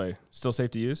Patriots Way. Still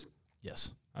safe to use?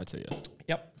 Yes. I'd say yes.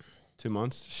 Yep. 2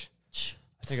 months.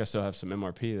 I think I still have some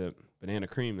MRP, that banana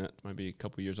cream that might be a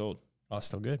couple years old. Oh,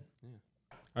 still good. All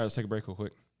right, let's take a break real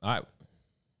quick. All right.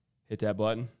 Hit that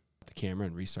button, the camera,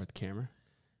 and restart the camera.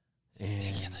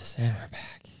 Ridiculous. And we're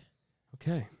back.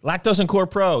 Okay. Lactose and Core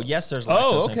Pro. Yes, there's lactose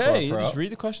Oh, and okay. Core You Pro. just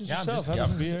read the questions Yeah, I'm yourself. just- How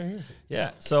does yeah, it be right here?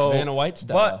 Yeah. So Vanna White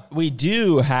style. But we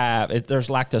do have there's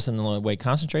lactose in the whey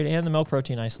concentrate and the milk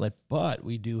protein isolate, but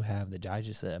we do have the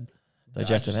digestive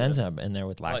Digestive. enzyme in there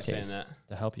with I like saying lactase that.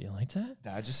 to help you. Like that?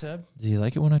 Digiseb? Do you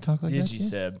like it when I talk like that? Jim?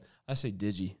 Digiseb. I say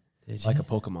Digi. Did Like you? a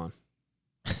Pokemon.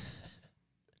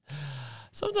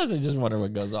 Sometimes I just wonder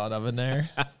what goes on up in there.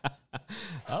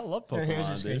 I love Here, Pokemon,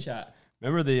 here's your dude. screenshot.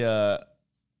 Remember the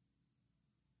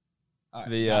All right,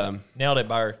 The, got it. Nailed it,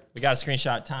 Bart. We got a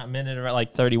screenshot time minute at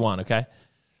like 31. Okay.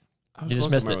 I was You just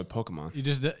going missed somewhere it. with Pokemon. You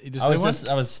just did I was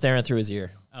one? I was staring through his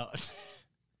ear. Oh.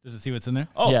 Does it see what's in there?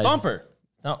 Oh, Yeah. Thumper.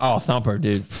 Oh, Thumper,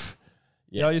 dude.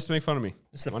 Yeah, I used to make fun of me.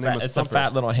 It's the My name was it's a Thumper.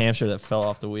 fat little hamster that fell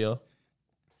off the wheel.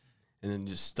 And then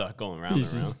just stuck going round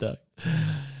He's and just round.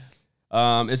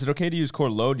 stuck. Is it okay to use core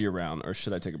load year round, or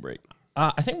should I take a break?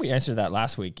 I think we answered that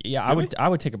last week. Yeah, Did I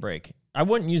would take a break. I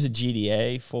wouldn't use a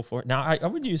GDA full force. Now I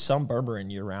would use some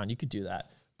berberine year round. You could do that,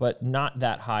 but not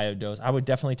that high of dose. I would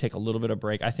definitely take a little bit of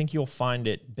break. I think you'll find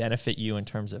it benefit you in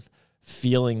terms of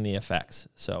feeling the effects.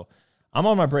 So I'm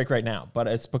on my break right now, but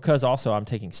it's because also I'm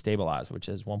taking Stabilize, which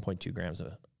is 1.2 grams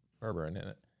of berberine in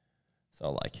it.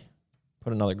 So like,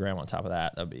 put another gram on top of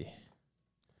that. That'd be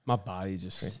My body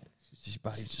just your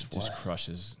body just just what?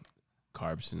 crushes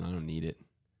carbs, and I don't need it.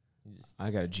 I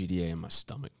got a GDA in my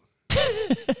stomach.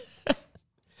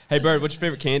 Hey, Bird, what's your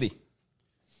favorite candy?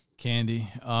 Candy.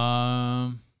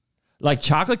 Like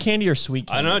chocolate candy or sweet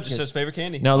candy? I don't know. It just says favorite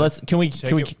candy. No, can we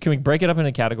it. can we break it up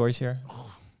into categories here?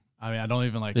 I mean, I don't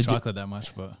even like chocolate that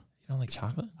much, but You don't like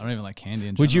chocolate? I don't even like candy.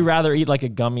 In Would you general. rather eat like a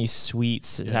gummy sweet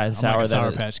I'm sour like a Sour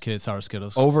than Patch Kid, Sour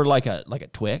Skittles over like a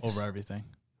Twix? over everything.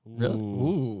 Really?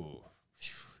 Ooh.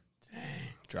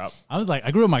 Drop. I was like,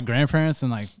 I grew up with my grandparents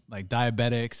and like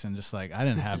diabetics and just like I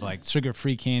didn't have like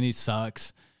sugar-free candy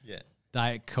sucks. Yeah.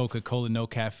 Diet Coca-Cola, no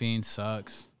caffeine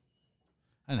sucks.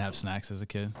 I didn't have snacks as a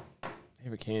kid.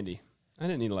 Favorite candy. I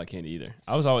didn't need a lot of candy either.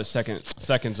 I was always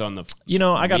seconds on the. You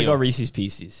know, I got to meal. go Reese's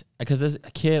Pieces because as a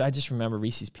kid, I just remember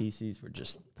Reese's Pieces were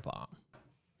just bomb.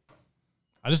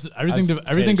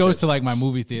 Everything goes to like my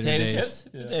movie theater days.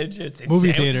 Potato chips.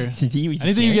 Movie theater.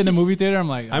 Anything you get in the movie theater, I'm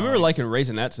like, I remember liking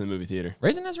Raisinets in the movie theater.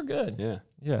 Raisinets are good. Yeah.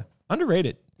 Yeah.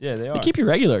 Underrated. Yeah, they are. They keep you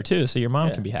regular too, so your mom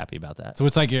Yeah. can be happy about that. So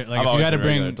it's like you're like I've if you always had to been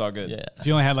regular. bring, It's all good. Yeah. if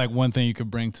you only had like one thing you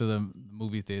could bring to the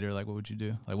movie theater, like what would you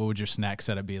do? Like what would your snack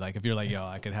setup be? Like if you're like, yo,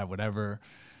 I could have whatever,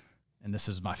 and this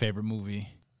is my favorite movie.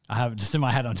 I have just in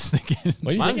my head, I'm just thinking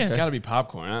What do you Mine's think? got to be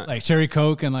popcorn. Huh? like cherry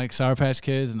Coke and like Sour Patch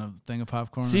Kids and a thing of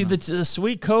popcorn. See the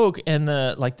sweet Coke and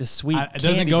the sweet. it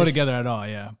doesn't candy go just- together at all.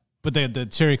 Yeah, but the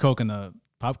cherry Coke and the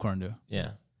popcorn do.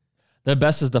 Yeah. The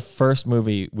best is the first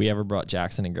movie we ever brought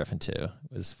Jackson and Griffin to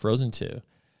was Frozen 2.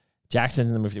 Jackson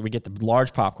in the movie, we get the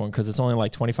large popcorn because it's only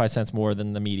like 25 cents more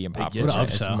than the medium popcorn. What an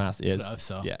It's upsell. massive. What an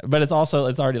upsell. Yeah, but it's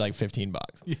already like $15.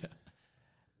 Yeah.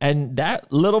 And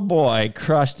that little boy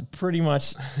crushed pretty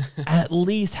much at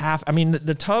least half. I mean,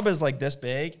 the tub is like this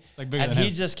big, Like bigger and than he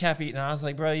him. just kept eating. I was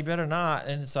like, bro, you better not.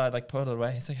 And so I like put it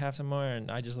away. He's like, have some more.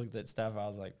 And I just looked at Steph. I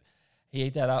was like, he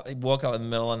ate that up. He woke up in the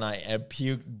middle of the night and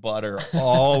puked butter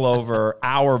all over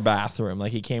our bathroom.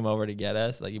 Like he came over to get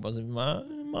us. Like he wasn't,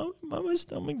 my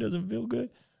stomach doesn't feel good.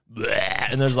 Bleh.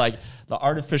 And there's like the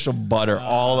artificial butter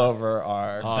all over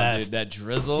our Oh, dude, that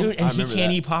drizzle. dude, I and he remember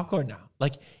can't that. eat popcorn now.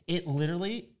 Like it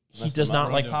literally, he Messed does him up.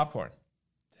 not like Ruined him. popcorn.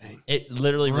 It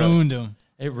literally Ruined him.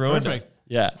 It ruined Perfect. him.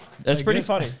 Yeah, that's Like, pretty good.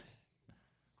 funny. What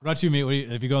about you,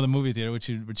 mate? If you go to the movie theater, what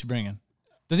you bringing?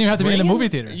 Doesn't even have to be in the Bringing? movie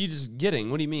theater. You just getting?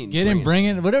 What do you mean? Get in, bring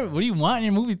in, whatever. What do you want in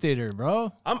your movie theater,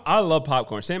 bro? I love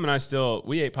popcorn. Sam and I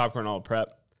we ate popcorn all prep.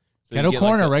 So you Kettle get,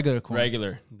 corn like, or the regular corn?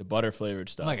 Regular, the butter flavored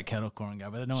stuff. I'm like a kettle corn guy,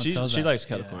 but no one she sells that. likes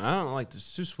kettle Yeah. corn. I don't like this.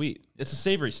 It's too sweet. It's a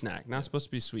savory snack, not supposed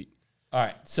to be sweet. All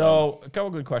right, so a couple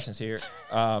good questions here.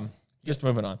 Just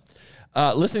moving on.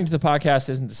 Listening to the podcast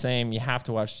isn't the same. You have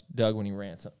to watch Doug when he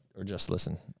rants, or just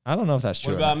listen. I don't know if that's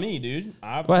true. What or about not. me, dude?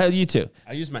 Well, you too.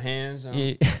 I use my hands.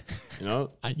 Yeah. You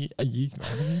know, I use my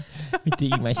hands to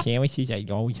eat my sandwiches. I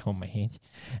always hold my hands.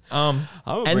 I'm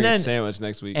gonna And bring then- a sandwich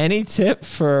next week. Any tip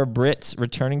for Brits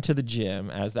returning to the gym?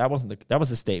 As that was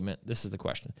the statement. This is the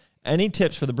question. Any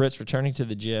tips for the Brits returning to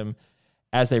the gym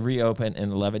as they reopen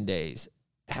in 11 days?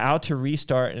 How to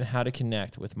restart and how to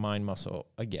connect with mind muscle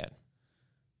again.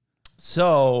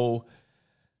 So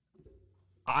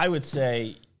I would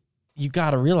say you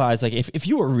got to realize, like, if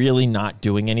you are really not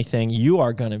doing anything, you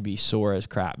are going to be sore as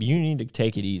crap. You need to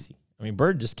take it easy. I mean,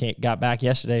 Bird just got back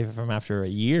yesterday from after a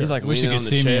year. He's like I wish you leaning could on the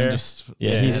see me. chair. I'm just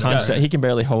yeah, he's he's hunched. got- He can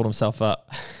barely hold himself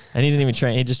up, and he didn't even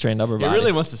train. He just trained upper He body.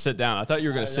 really wants to sit down. I thought you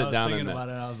were gonna sit down in thinking that. about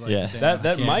it. I was like, Yeah. damn,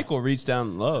 That I can't. mic will reach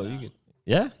down low. You can.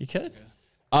 Yeah, you could.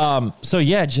 So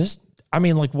yeah,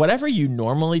 like whatever you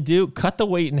normally do, cut the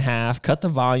weight in half, cut the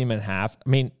volume in half. I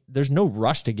mean, there's no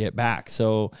rush to get back.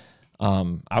 So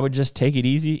I would just take it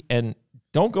easy and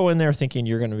don't go in there thinking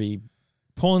you're going to be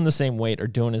pulling the same weight or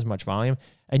doing as much volume.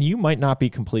 And you might not be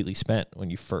completely spent when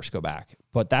you first go back,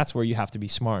 but that's where you have to be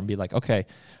smart and be like, okay,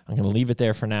 I'm going to leave it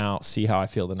there for now, see how I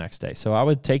feel the next day. So I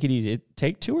would take it easy. It'd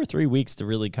take 2 or 3 weeks to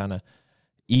really kind of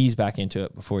ease back into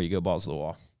it before you go balls to the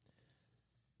wall.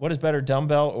 What is better,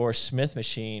 dumbbell or Smith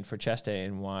machine for chest day,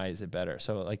 and why is it better?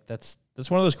 So like that's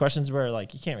one of those questions where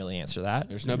like you can't really answer that.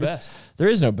 There's no best. There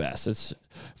is no best. It's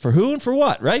for who and for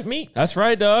what, right? Me. That's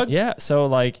right, Doug. Yeah. So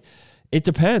like it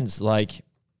depends. Like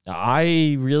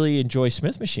I really enjoy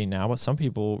Smith machine now, but some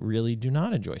people really do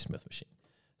not enjoy Smith machine.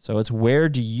 So it's where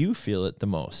do you feel it the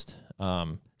most?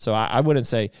 So I wouldn't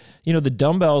say, the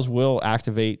dumbbells will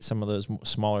activate some of those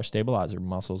smaller stabilizer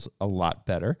muscles a lot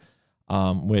better,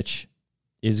 which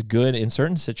is good in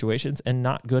certain situations and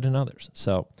not good in others.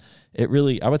 So it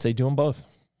really, I would say do them both.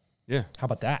 Yeah. How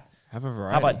about that? Have a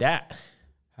variety. How about that?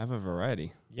 Have a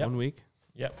variety. Yep. 1 week.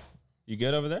 Yep. You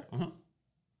good over there? Mhm.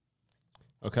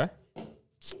 Okay.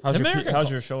 How's American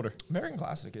your shoulder? American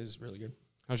Classic is really good.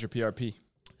 How's your PRP?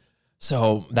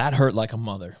 So that hurt like a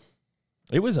mother.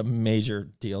 It was a major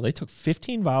deal. They took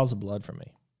 15 vials of blood from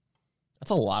me.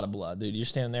 That's a lot of blood, dude. You're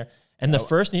standing there. And the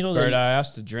first needle Bird, I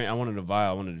asked to drink. I wanted a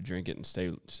vial. I wanted to drink it and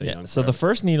stay young. so the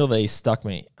first needle they stuck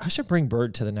me. I should bring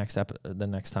Bird to the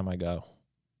next time I go.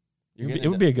 It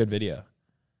would be a good video.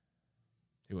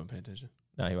 He wasn't paying attention.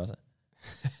 No, he wasn't.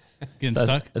 Getting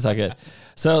stuck? It's not good.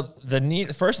 So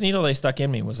the first needle they stuck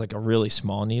in me was like a really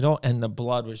small needle, and the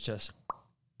blood was just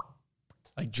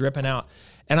like dripping out.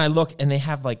 And I look, and they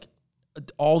have like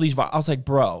all these. I was like,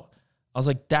 bro,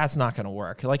 that's not gonna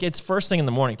work. Like it's first thing in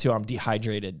the morning too. I'm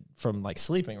dehydrated from like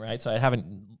sleeping, right? So I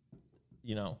haven't,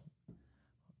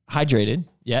 hydrated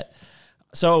yet.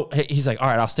 So he's like, all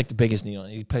right, I'll stick the biggest needle.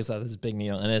 And he picks out this big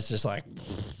needle, and it's just like,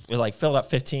 it like filled up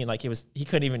 15. Like he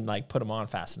couldn't even like put them on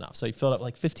fast enough. So he filled up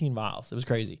like 15 vials. It was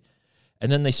crazy.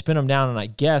 And then they spin them down, and I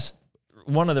guess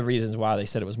one of the reasons why they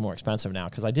said it was more expensive now,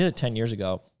 because I did it 10 years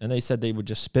ago, and they said they would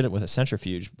just spin it with a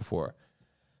centrifuge before.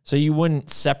 So you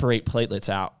wouldn't separate platelets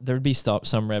out. There would be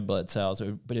some red blood cells,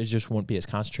 but it just wouldn't be as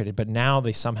concentrated. But now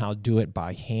they somehow do it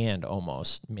by hand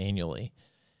almost manually.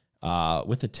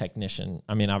 With a technician.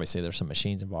 I mean, obviously there's some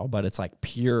machines involved, but it's like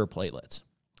pure platelets.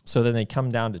 So then they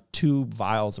come down to 2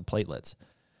 vials of platelets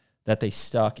that they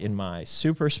stuck in my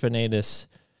supraspinatus,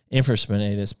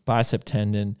 infraspinatus, bicep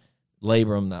tendon,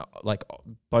 labrum, like a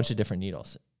bunch of different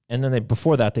needles. And then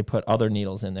before that, they put other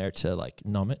needles in there to like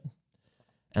numb it.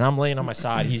 And I'm laying on my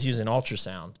side. He's using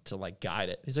ultrasound to like guide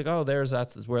it. He's like, oh,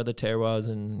 that's where the tear was.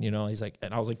 And, he's like,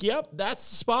 and I was like, yep, that's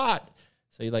the spot.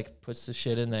 So he like puts the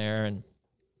shit in there,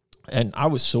 and I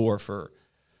was sore for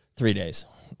 3 days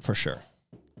for sure.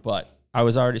 But I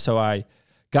was already, so I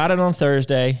got it on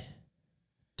Thursday,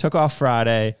 took off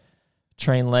Friday,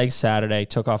 trained legs Saturday,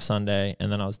 took off Sunday,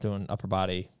 and then I was doing upper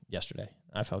body yesterday.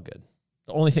 I felt good.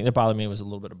 The only thing that bothered me was a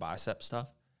little bit of bicep stuff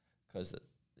because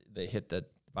they hit the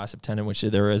bicep tendon, which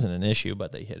there isn't an issue,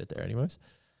 but they hit it there anyways.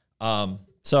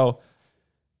 So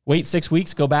wait 6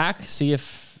 weeks, go back, see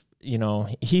if,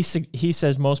 he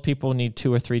says most people need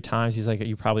 2 or 3 times. He's like,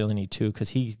 you probably only need 2 because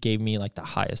he gave me like the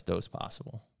highest dose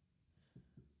possible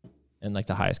and like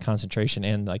the highest concentration,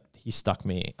 and like he stuck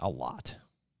me a lot.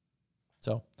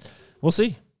 So we'll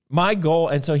see. My goal,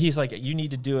 and so he's like, you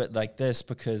need to do it like this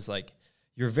because like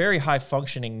you're very high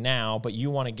functioning now, but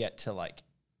you want to get to like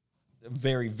a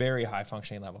very, very high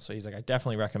functioning level. So he's like, I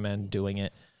definitely recommend doing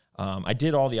it. I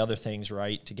did all the other things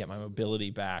right to get my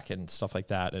mobility back and stuff like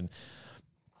that, and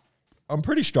I'm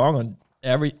pretty strong on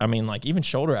even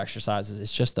shoulder exercises.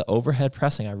 It's just the overhead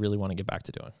pressing I really want to get back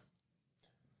to doing.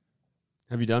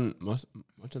 Have you done much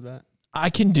of that? I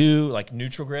can do like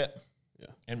neutral grip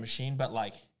and machine, but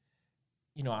like,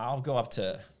 I'll go up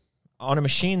to, on a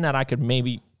machine that I could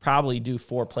probably do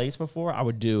 4 plates before, I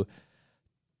would do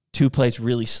 2 plates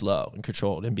really slow and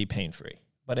controlled and be pain-free.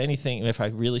 But anything, if I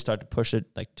really start to push it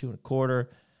like 2 1/4,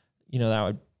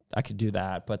 I could do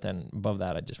that. But then above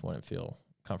that, I just wouldn't feel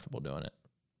comfortable doing it.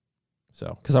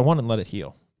 So, because I want to let it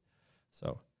heal.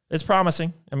 So it's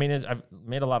promising. I mean, I've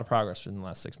made a lot of progress in the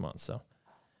last 6 months. So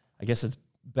I guess it's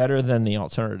better than the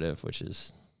alternative, which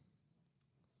is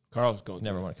Carl's going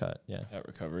never want to cut. Yeah. That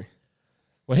recovery.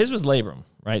 Well, his was labrum,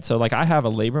 right? So like I have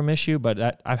a labrum issue,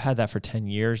 but I've had that for 10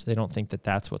 years. They don't think that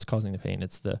that's what's causing the pain.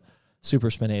 It's the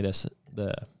supraspinatus,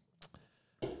 the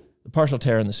partial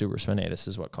tear in the supraspinatus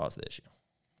is what caused the issue.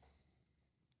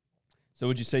 So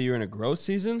would you say you're in a growth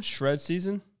season, shred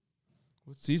season?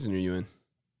 What season are you in?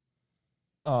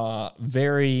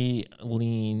 Very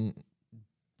lean,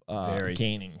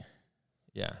 gaining.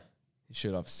 Yeah. You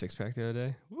showed off a 6-pack the other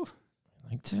day. Woo.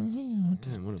 Like to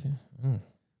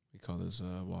we call those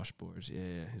washboards.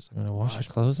 Yeah. He's like, you want to wash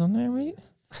your clothes on there, mate?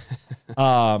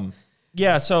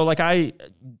 Yeah. So like I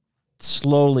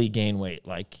slowly gain weight,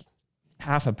 like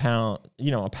half a pound,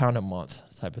 a pound a month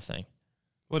type of thing.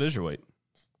 What is your weight?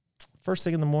 First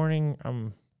thing in the morning,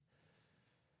 I'm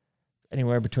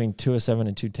anywhere between 207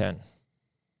 and 210.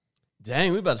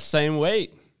 Dang, we about the same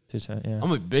weight. 210, yeah. I'm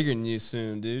gonna be bigger than you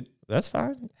soon, dude. That's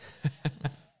fine.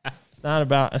 It's not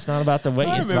about the weight.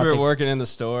 I It's remember about working in the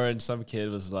store and some kid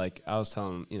was like, I was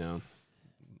telling him,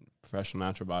 professional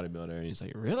natural bodybuilder, and he's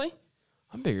like, really?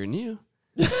 I'm bigger than you.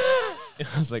 And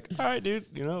I was like, all right, dude,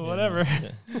 whatever.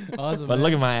 Yeah. Awesome. But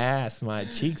look at my ass. My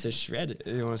cheeks are shredded.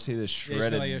 You want to see this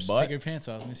shredded Take butt? your pants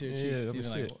off. Let me see your cheeks. let me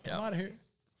see it. I'm out of here.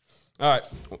 All right,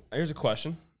 here's a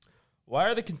question. Why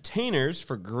are the containers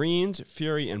for Greens,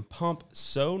 Fury, and Pump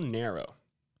so narrow?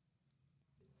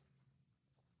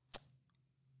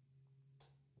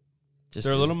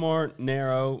 They're a little more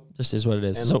narrow. Just is what it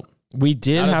is. And So we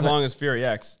did Not have as long as Fury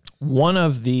X. one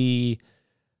of the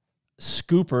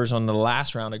scoopers on the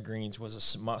last round of greens was a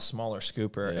smaller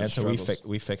scooper, Yeah, and so struggles.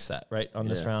 we fixed that right on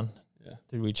this Yeah. round. Yeah.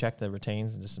 Did we check the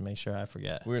retains just to make sure I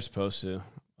forget? We were supposed to.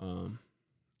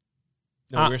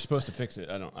 No, Ah. we were supposed to fix it.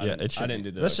 I didn't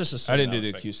do that. Let's just assume I didn't that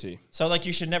do was the fixed. QC. So like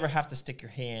you should never have to stick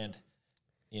your hand.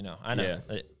 I know.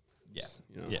 Yeah. Yeah.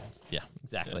 You know, Yeah,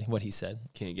 exactly what he said.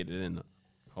 can't get it in the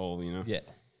hole. You know. Yeah.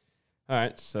 All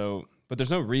right. So, but there's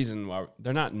no reason why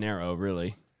they're not narrow,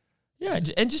 really. Yeah,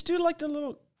 and just do like the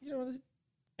little,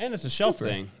 And it's a shelf scooper.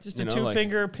 thing. Just you a know, two like,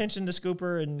 finger pinch in the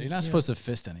scooper, and You're not supposed to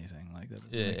fist anything like that.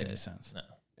 Doesn't make Yeah. any sense. No.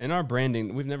 in our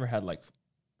branding, we've never had like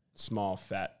small,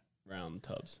 fat, round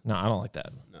tubs. No, I don't like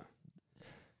that. No.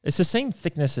 It's the same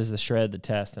thickness as the shred, the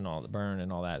test, and all the burn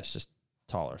and all that. It's just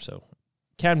taller, so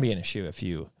can be an issue if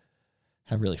you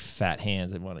have really fat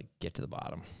hands and want to get to the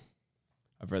bottom.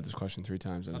 I've read this question 3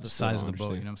 times. And Not the I still size don't of the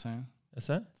boat. You understand. know what I'm saying? That's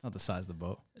that. It's not the size of the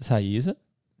boat. That's how you use it.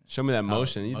 Show me that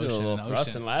motion. You did a motion little and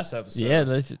thrusting ocean. last episode.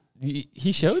 Yeah,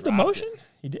 he showed the dropped motion. it.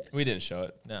 He did. We didn't show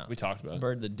it. No, We talked about it.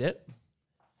 bird the dip.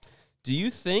 Do you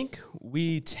think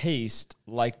we taste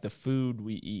like the food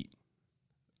we eat?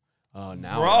 Oh,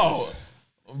 now.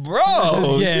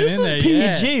 Bro, Yeah, this in is there,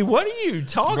 PG. yeah. What are you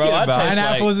talking Bro, I about? taste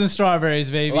Pineapples and strawberries,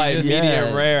 baby. Like Just- Yeah.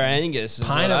 medium rare Angus. Is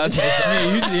Pineapple-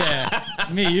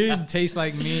 you taste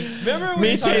like me. Remember we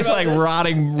Me were talking tastes about like this?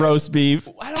 rotting roast beef.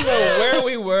 I don't know where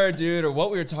we were, dude, or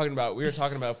what we were talking about. We were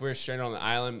talking about if we were stranded on the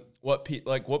island, what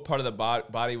part of the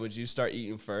body would you start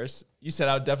eating first? You said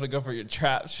I would definitely go for your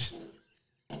traps.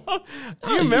 Do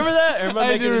you remember that? Or am I I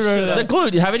making do this remember shit The up?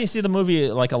 glue. Haven't you seen the movie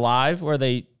like Alive, where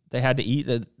they had to eat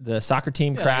the soccer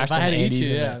team crashed If I in had the to eat 80s? you,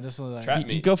 and yeah, that- just like Trap you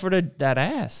meat. go for that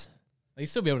ass you'd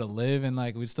still be able to live and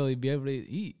like we'd still be able to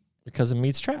eat. because of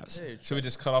meat's traps. Should we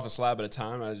just cut off a slab at a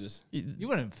time? You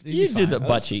wouldn't. you'd You be did the fine.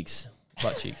 butt cheeks.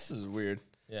 Butt cheeks. This is weird.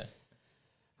 Yeah.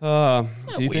 Do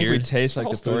you think we weird. taste like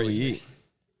Whole the food story we is eat?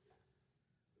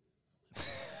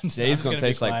 I'm Dave's just gonna be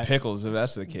taste like quiet. pickles if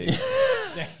that's the case.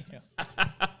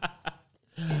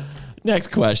 Next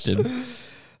question.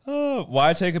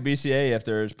 Why take a BCA if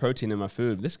there's protein in my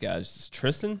food? This guy's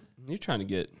Tristan. You're trying to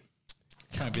get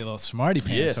Trying to be a little smarty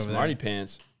pants. over smarty there.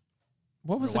 pants.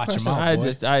 What was the Watch your question?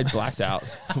 mouth, boy. I blacked out.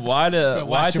 Why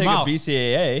watch take your a mouth.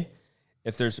 BCAA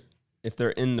if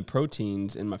they're in the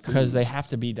proteins in my food? Because they have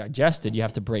to be digested. You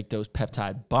have to break those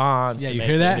peptide bonds Yeah, to you make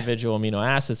hear the that? individual amino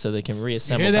acids so they can You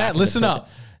reassemble. hear back that? into Listen protein. up.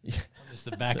 Just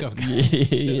the backup.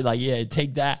 Like, yeah,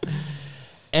 take that.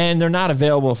 And they're not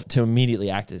available to immediately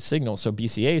act as signals. So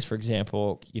BCAs, for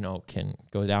example, can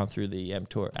go down through the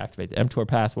activate the mTOR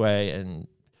pathway and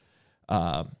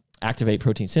activate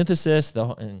protein synthesis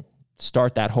and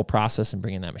start that whole process and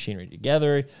bringing that machinery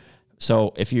together.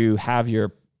 So if you have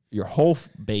your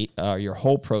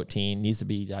whole protein needs to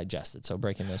be digested. So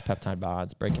breaking those peptide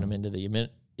bonds, breaking them into the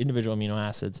individual amino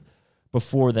acids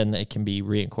before then it can be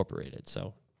reincorporated.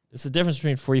 So it's the difference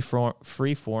between free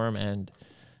form and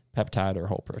peptide or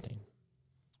whole protein.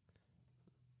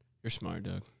 You're smart,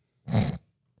 Doug.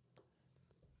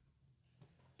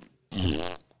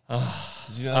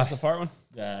 Did you know that's the fart one?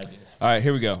 Yeah, I do. All right,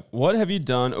 here we go. What have you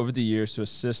done over the years to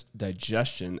assist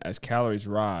digestion as calories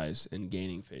rise in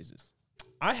gaining phases?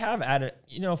 I have added,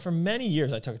 for many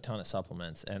years I took a ton of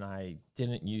supplements and I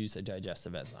didn't use a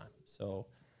digestive enzyme. So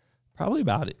probably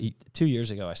about 2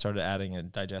 years ago, I started adding a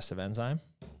digestive enzyme.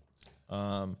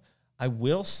 I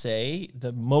will say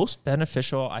the most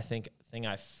beneficial, thing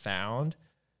I found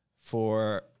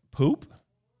for poop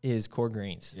is core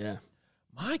greens. Yeah.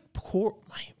 My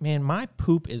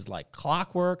poop is like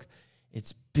clockwork.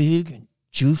 It's big and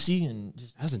juicy and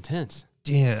just That's intense.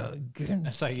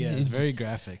 That's like it's very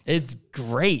graphic. It's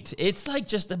great. It's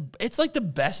like it's like the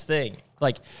best thing.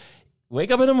 Like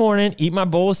wake up in the morning, eat my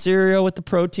bowl of cereal with the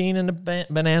protein and the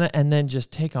banana, and then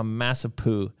just take a massive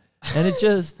poo. And it's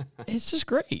just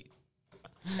great.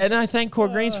 And I thank Core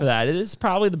Greens for that. It is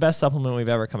probably the best supplement we've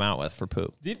ever come out with for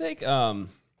poop. Do you think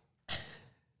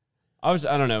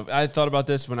I don't know. I thought about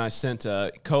this when I sent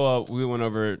Koa. We went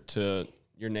over to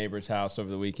your neighbor's house over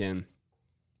the weekend,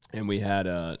 and we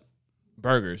had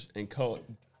burgers. And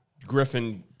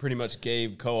Griffin pretty much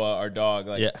gave Koa, our dog,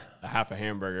 a half a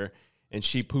hamburger, and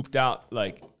she pooped out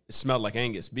it smelled like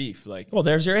Angus beef. Well,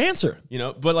 there's your answer.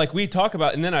 But we talk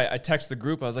about, and then I text the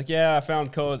group. I was like, yeah, I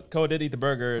found Koa did eat the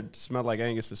burger. It smelled like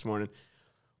Angus this morning.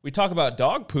 We talk about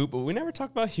dog poop, but we never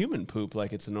talk about human poop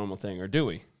like it's a normal thing, or do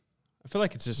we? I feel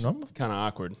like it's just kind of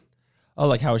awkward. Oh,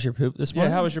 like how was your poop this Yeah,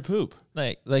 morning? how was your poop?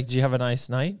 Like did you have a nice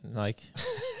night? Like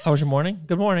how was your morning?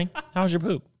 Good morning. How was your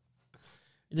poop?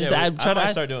 Just I try to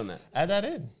might start doing that. add that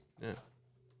in. Yeah.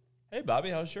 Hey, Bobby,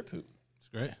 how was your poop? It's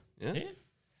great. Yeah. Yeah.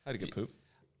 I had a good poop.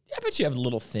 Yeah, I bet you have a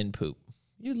little thin poop.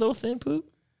 You have little thin poop?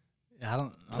 I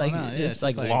don't Like know. Yeah, it's just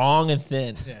like long and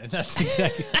thin. Yeah, that's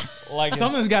exactly. Like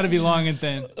Something's got to be long and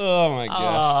thin. oh my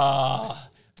gosh.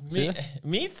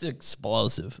 Meat's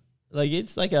explosive. Like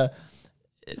it's like a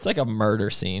murder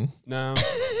scene. No.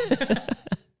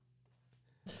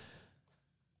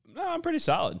 No, I'm pretty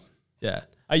solid. Yeah.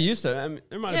 I used to. I mean,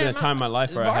 there might have been a time in my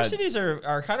life where I had. Varsities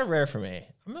are kind of rare for me.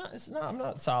 I'm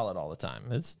not solid all the time.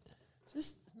 It's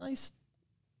just nice.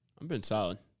 I've been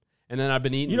solid, and then I've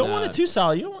been eating. You don't want it too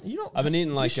solid. You don't. I've been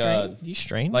eating like you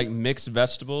strain like mixed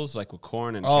vegetables, like with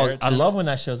corn and carrots. I love when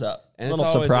that shows up. And a little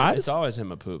it's always, surprise. It's always in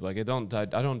my poop. Like I don't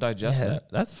digest Yeah, it.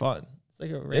 that's fun. It's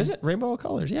like a Is it? rainbow of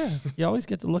colors. Yeah, you always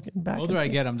get to look back. The older and I see.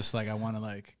 get, I'm just like I want to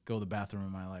like go to the bathroom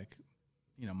in my like,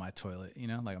 my toilet.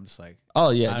 Like I'm just like. Oh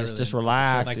yeah, I just really-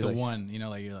 relax. Like You're the one,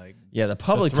 like you're like. Yeah, the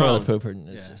public throne. toilet pooper.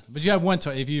 Is Yeah. just, But you have one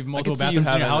toilet. If you have multiple see you bathrooms in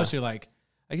your having house, a- you're like,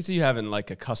 I can see you having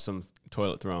like a custom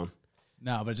toilet throne.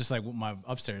 no, but just like my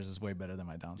upstairs is way better than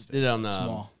my downstairs. Did it on It's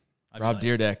small. I'd be Rob like,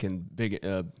 Deerdeck and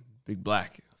Big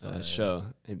Black show.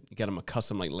 And you got him a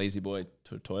custom like lazy boy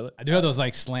to a toilet. I do have those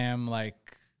like slam like.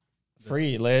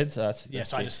 free lids. So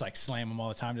I just like slam them all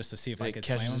the time just to see if I It could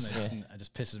slam them. catches- It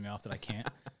just pisses me off that I can't.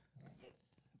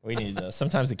 we need those.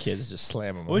 Sometimes the kids just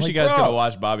slam them. I wish you guys could have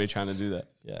watched Bobby trying to do that.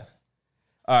 Yeah.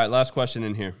 All right, last question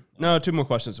in here. No, 2 more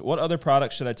questions. What other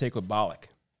products should I take with Bollock?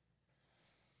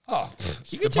 Oh,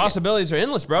 The possibilities are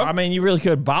endless, bro. I mean, you really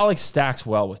could. Bollock stacks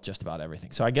well with just about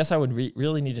everything. So I guess I would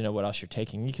really need to know what else you're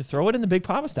taking. You could throw it in the Big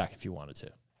Papa stack if you wanted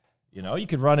to. You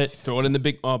could run it Throw it in the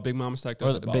Big Mama stack. or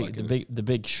There's a Bollock in it. the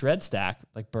big shred stack,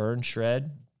 like burn,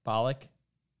 shred, Bollock,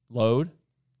 load.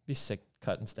 Be sick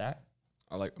cut and stack.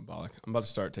 I like Bollock. I'm about to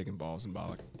start taking balls in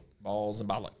Bollock. Balls and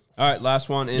Bollock. All right, last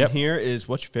one in Yep. here is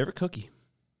what's your favorite cookie?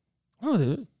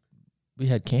 Oh, we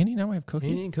had candy. Now we have cookie.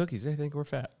 Candy and cookies. They think we're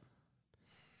fat.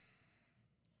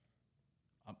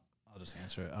 I'll just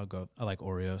answer it. I like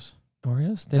Oreos.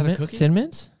 Oreos. that a cookie? Thin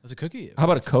mints. It's a cookie. How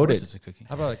about a Of course coated? It's a cookie.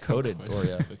 How about a coated Of course.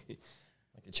 Oreo?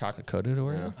 Like a chocolate coated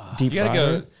Oreo. Yeah. Deep You gotta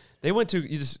fried go. They went to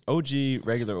you just OG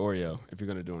regular Oreo if you're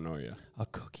gonna do an Oreo. a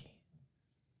cookie.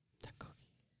 That cookie.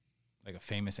 Like a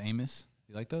famous Amos.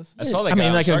 You like those? I saw that. I guy mean,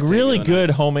 on like a Shark Tank really the other night. good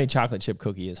homemade chocolate chip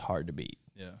cookie is hard to beat.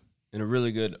 Yeah. And a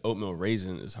really good oatmeal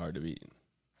raisin is hard to beat.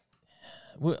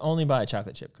 We'll only buy a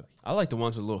chocolate chip cookie. I like the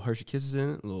ones with little Hershey Kisses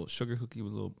in it, a little sugar cookie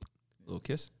with a little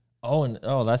kiss.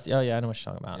 That's yeah, I know what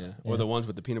you're talking about. Yeah. Or the ones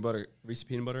with the peanut butter, Reese's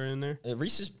peanut butter in there.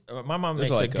 Reese's. My mom There's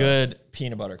makes like a a- good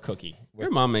peanut butter cookie. Your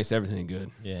mom makes everything good.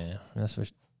 Yeah, that's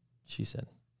what she said.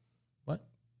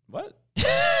 What?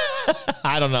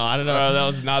 I don't know. Oh, that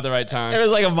was not the right It time. was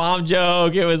like a mom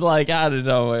joke. It was like I don't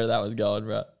know where that was going,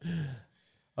 bro.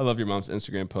 I love your mom's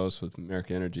Instagram post with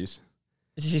America Energies.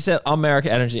 She said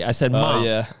America Energy. I said mom.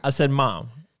 yeah. I said mom.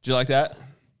 Did you like that?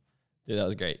 Dude, that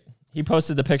was great. He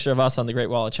posted the picture of us on the Great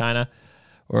Wall of China.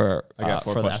 Or I got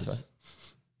 4 for the questions. Aspen.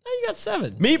 No, you got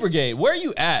 7. Meat Brigade, where are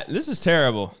you at? This is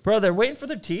terrible. Bro, they're waiting for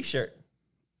their T-shirt.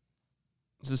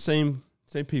 It's the same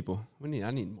people. I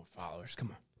need more followers. Come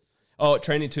on. Oh,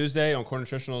 Training Tuesday on Core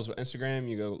Nutritional's Instagram.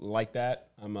 You go like that.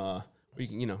 I'm we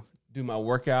can do my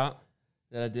workout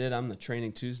that I did. I'm the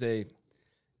Training Tuesday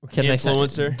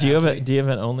influencer. Do you have an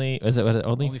Is it an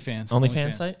OnlyFans.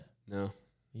 OnlyFans site? No.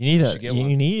 You Should get one.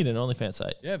 you need an OnlyFans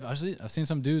site. Yeah, but I've seen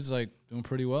some dudes like doing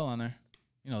pretty well on there.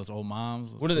 Those old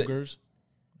moms, What are they- cougars.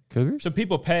 Cougars? So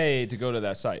people pay to go to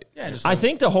that site. Yeah, just I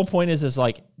think the whole point is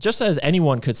like just as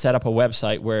anyone could set up a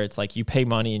website where it's like you pay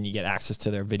money and you get access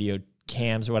to their video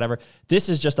cams or whatever. This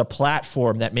is just a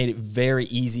platform that made it very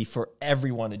easy for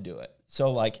everyone to do it.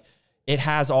 So like it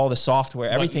has all the software,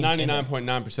 everything.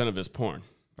 99.9% of it's porn.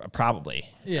 Probably.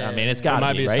 Yeah, I mean, it's There got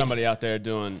might to be be, right? somebody out there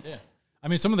doing. Yeah. I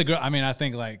mean, some of the girls, I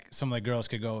think like some of the girls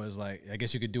could go as like, I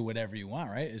guess you could do whatever you want,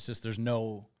 right? It's just,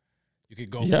 you could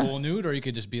go Yeah. full nude or you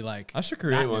could just be like, I should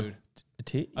create not one.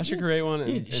 nude. I should create one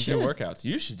and You do should. workouts.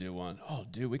 You should do one. Oh,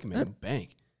 dude, we can make a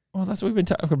bank. Well, that's what we've been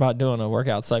talking about doing a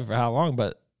workout site for how long,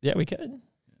 but yeah, we could.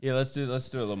 Yeah, let's do it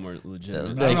a little more legitimate. I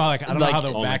don't know, I don't know how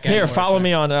the Only- back end Here, works, follow right?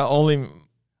 me on OnlyFans.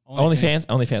 OnlyFans.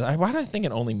 OnlyFans. Why did I think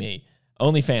Only Me?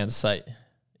 OnlyFans site.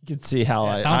 You can see how Yeah,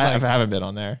 it I sounds like- haven't been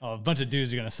on there. Oh, a bunch of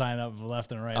dudes are going to sign up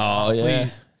left and right. Oh, yeah.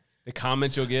 Please. The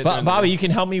comments you'll get. But Bobby, you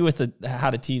can help me with how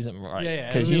to tease them, right? Yeah, yeah,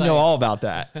 Because it'll you be know like- all about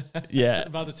that. Yeah.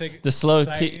 About to take The slow,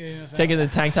 site, you know what I'm saying? taking the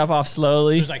tank top off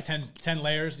slowly. There's like 10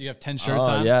 layers. You have 10 shirts Oh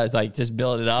on. yeah, it's like just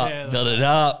build it up, Yeah, build it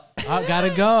up. I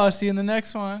gotta go. I'll see you in the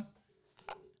next one.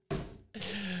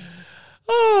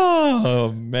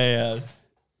 Oh man.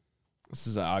 This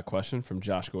is an odd question from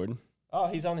Josh Gordon. Oh,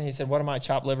 he's on there. He said, "What am I?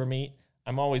 Chopped liver meat."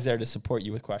 I'm always there to support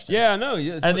you with questions. Yeah, no.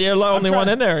 Yeah, and you're the only one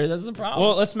trying- in there. That's the problem.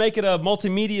 Well, let's make it a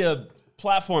multimedia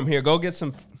platform here. Go get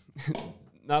some,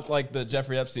 not like the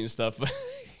Jeffrey Epstein stuff, but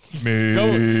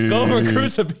go recruit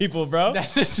some people, bro.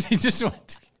 He just went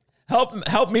to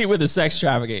help me with the sex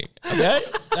trafficking. Okay,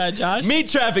 Josh. Meat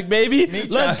traffic, baby.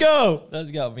 Let's go. Let's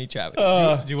go. Meat trafficking.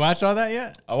 Did you watch all that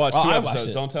yet? I watched Oh, two I watched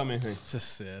episodes. it. Don't tell me anything. It's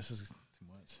just too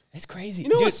much. It's crazy. You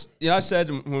know Dude. what? I said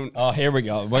when Oh, here we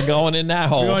go. We're going in that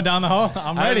hole. We're going down the hole.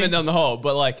 I'm I haven't ready. been down the hole,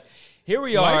 but like here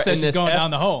we Wife are says in she's this going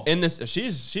down the hole. In this,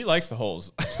 she likes the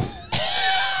holes.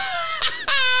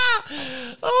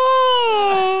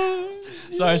 Oh,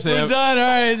 Sorry, Sam. We're done. All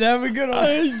right, have a good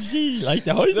one. she like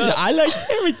the whole. I like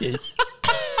everything.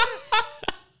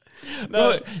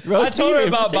 No, I told her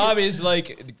about Bobby's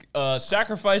like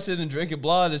sacrificing and drinking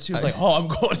blood, and she was like, "Oh, I'm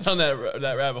going down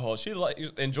that rabbit hole." She like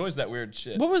enjoys that weird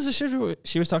shit. What was the shit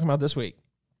she was talking about this week?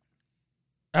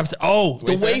 The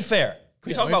Wayfair. Can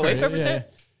we talk about Wayfair for a second?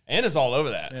 Anna's all over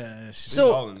that. Yeah, She's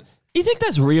all in So, it. you think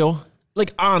that's real?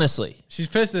 Like, honestly. she's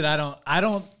pissed that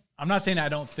I'm not saying I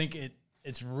don't think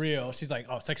it's real. She's like,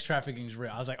 oh, sex trafficking is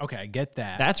real. I was like, okay, I get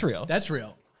that. That's real. That's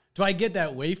real. Do I get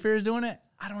that Wayfair is doing it?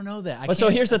 I don't know that. But so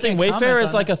here's the thing: I can't Wayfair comment is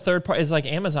on like it. a third party, is like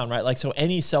Amazon, right? Like, so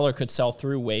any seller could sell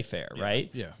through Wayfair,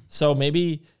 right? yeah. So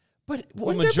maybe, but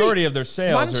The majority of their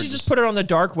sales. why don't you just put it on the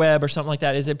dark web or something like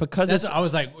that? Is it because That's it's I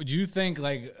was like, would you think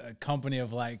like a company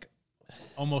of like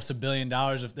almost $1 billion?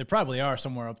 If they probably are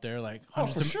somewhere up there, like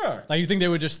hundreds for sure. Like you think they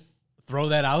would just throw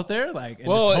that out there, like? And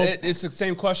Well, just hope, it's the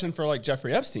same question for like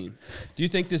Jeffrey Epstein. Do you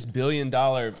think this $1 billion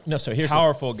No, so here's the-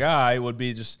 powerful guy would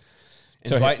be just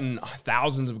So inviting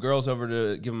thousands of girls over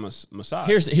to give him a massage?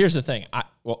 here's the thing.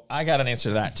 I got an answer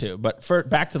to that too. But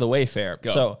back to the Wayfair.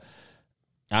 Go. So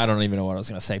I don't even know what I was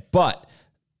going to say. But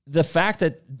the fact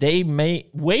that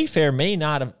Wayfair may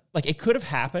not have, like, it could have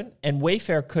happened, and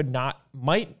Wayfair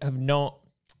might have known.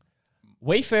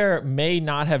 Wayfair may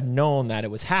not have known that it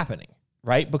was happening,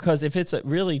 right? Because if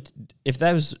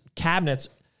those cabinets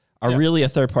are really a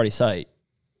third party site,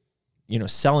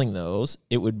 selling those,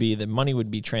 it would be the money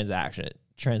would be transacted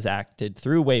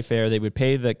through Wayfair. They would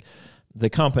pay the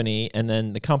company, and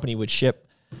then the company would ship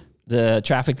the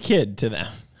trafficked kid to them,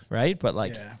 right? But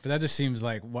like, yeah, but that just seems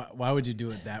like why would you do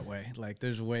it that way? Like,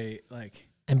 there's a way, like,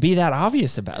 and be that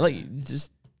obvious about it. Like,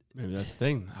 just, Maybe that's the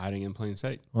thing, hiding in plain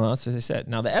sight. well, that's what they said.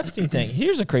 Now the Epstein thing.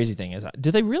 Here's the crazy thing: is do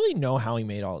they really know how he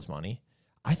made all his money?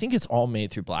 I think it's all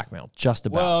made through blackmail, just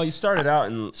about. Well, he started out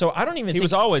and So I don't even. he think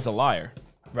was always a liar,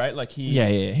 right? Like he. Yeah,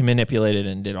 he manipulated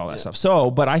and did all that stuff. So,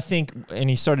 but I think, and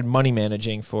he started money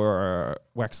managing for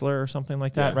Wexler or something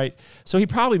like that, Yeah. right? So he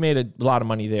probably made a lot of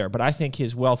money there. But I think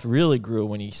his wealth really grew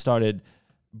when he started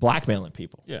blackmailing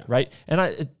people. Yeah. Right. And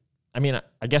I mean,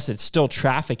 I guess it's still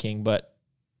trafficking, but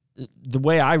the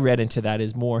way I read into that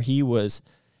is more he was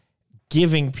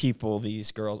giving people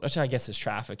these girls, which I guess is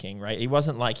trafficking, right? It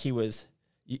wasn't like he was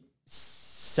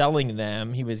selling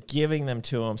them; he was giving them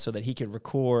to them so that he could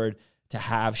record to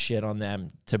have shit on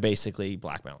them to basically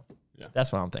blackmail. Yeah.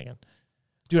 That's what I'm thinking.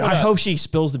 Dude, I hope she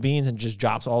spills the beans and just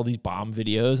drops all these bomb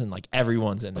videos and like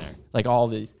everyone's in there. Like all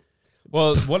these.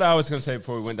 Well, what I was going to say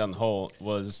before we went down the hole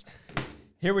was,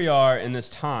 here we are in this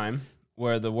time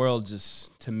where the world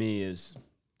just, to me,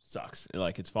 sucks.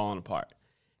 Like, it's falling apart.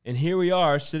 And here we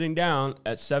are sitting down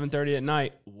at 7:30 at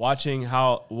night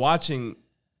watching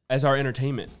as our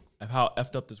entertainment of how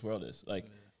effed up this world is. Like,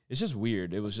 it's just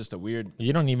weird. It was just a weird,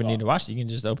 You don't even need to watch it. You can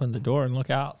just open the door and look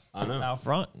out. I know. Out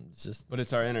front. It's just. but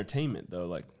it's our entertainment, though,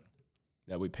 like,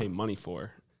 that we pay money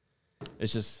for.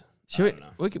 It's just, I Should don't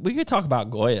know. we could talk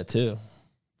about Goya too.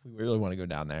 We really want to go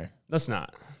down there. Let's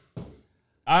not.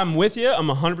 I'm with you. I'm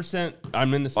 100%.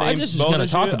 I'm in the Well, I same just was boat gonna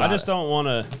as talk you. about I just it. don't want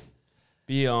to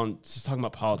be on just talking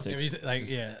about politics.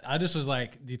 I just was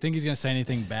like, do you think he's gonna say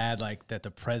anything bad, like that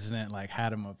the president like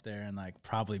had him up there and like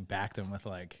probably backed him with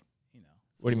like,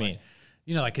 What do you mean?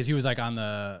 like because he was like on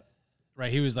the,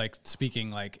 right? He was like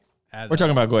speaking like at We're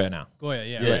talking about Goya now. Goya,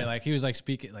 yeah, Yeah. right. Like he was like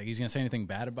speaking, like he's gonna say anything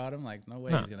bad about him? Like no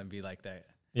way he's gonna be like that.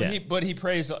 Yeah. But he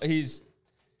praised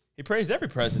every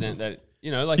president that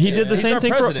like He did the he's same our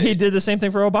thing president. he did the same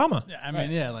thing for Obama. Yeah, I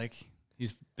mean, yeah, like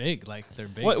he's big, like they're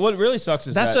big. What really sucks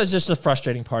is That's that just the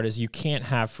frustrating part is you can't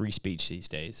have free speech these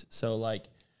days. So like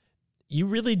you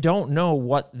really don't know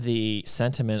what the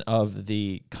sentiment of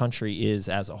the country is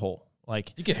as a whole.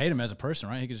 Like, You could hate him as a person,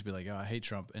 right? He could just be like, "Oh, I hate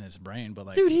Trump" in his brain, but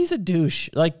like, dude, he's a douche.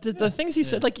 Like the things he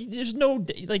said, like there's no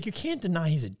like you can't deny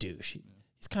he's a douche.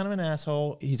 He's kind of an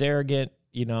asshole. He's arrogant,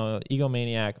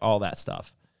 egomaniac, all that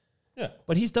stuff. yeah,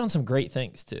 But he's done some great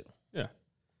things too. yeah.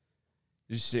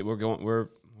 Did you see we're in We're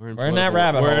in political- that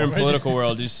rabbit We're hole. in political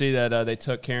world. Did you see that they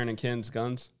took Karen and Ken's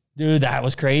guns? Dude, that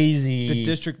was crazy. The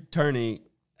district attorney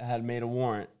had made a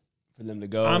warrant for them to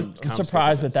go. I'm and confiscate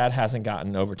surprised the that hasn't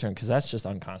gotten overturned because that's just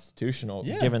unconstitutional,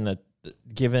 Yeah. given the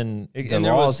And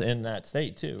there laws was in that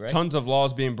state too, right? tons of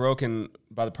laws being broken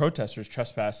by the protesters,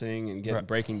 trespassing and Right.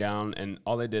 breaking down, and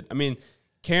all they did. I mean,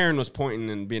 Karen was pointing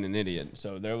and being an idiot,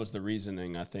 so there was the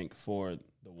reasoning I think for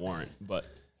the warrant. But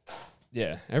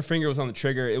yeah, her finger was on the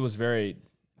trigger. It was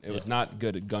was not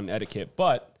good at gun etiquette,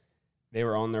 but they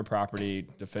were on their property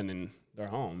defending their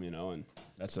home, and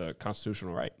that's a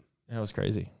constitutional right. That was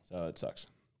crazy. So it sucks.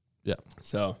 Yeah.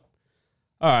 So,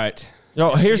 all right.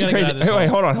 Yo, here's You a gotta crazy. get out of this Wait,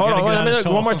 hole. hold on. You gotta get out of this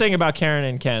One more hole. thing about Karen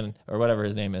and Ken, or whatever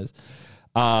his name is.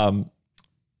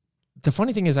 The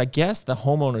funny thing is, I guess the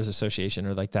homeowners association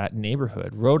or like that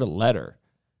neighborhood wrote a letter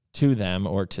to them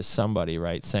or to somebody,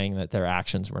 right, saying that their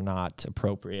actions were not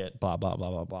appropriate, blah, blah, blah,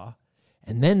 blah, blah.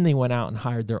 And then they went out and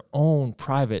hired their own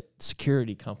private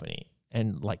security company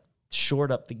and like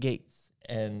shored up the gates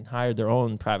and hired their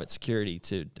own private security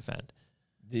to defend.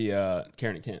 The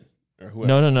Karen and Ken or whoever.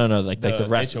 No. Like the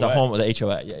rest of the HOA. home, the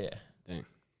HOA. Yeah. Dang.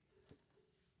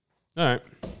 All right.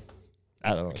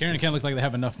 I don't know. Karen and Ken look like they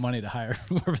have enough money to hire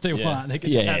whoever they Yeah. want. They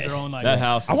can Yeah, have yeah. their own like That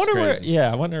house. I is wonder crazy. where.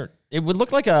 Yeah, I wonder. It would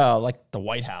look like the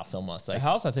White House almost. The Like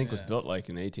house I think was built like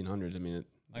in the 1800s. I mean,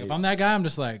 Like if I'm that guy, I'm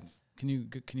just like, can you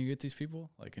get these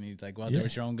people? Like, can you like go out there Yeah.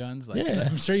 with your own guns? Like, Yeah.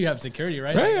 I'm sure you have security,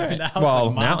 right? right. I mean, that house Well,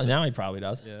 is like a monster. now he probably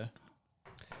does. Yeah.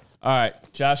 all right,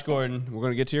 Josh Gordon. We're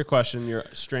gonna get to your question. Your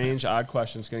strange, odd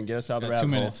question is gonna get us out of the Got rabbit 2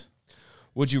 hole. minutes.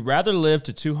 Would you rather live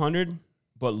to 200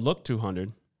 but look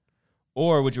 200,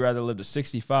 or would you rather live to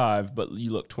 65 but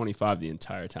you look 25 the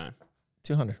entire time?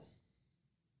 200,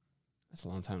 That's a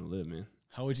long time to live, man.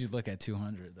 How would you look at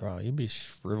 200? Though? bro. You'd be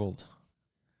shriveled.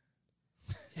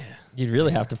 Yeah, you'd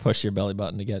really have to push your belly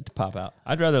button to get it to pop out.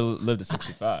 I'd rather live to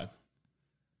 65.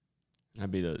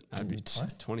 I'd be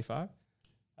What? 25.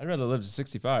 I'd rather live to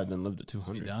 65 than live to Be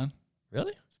 200. done.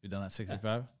 Really? Be done at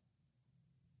 65.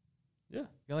 Yeah. You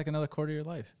got like another quarter of your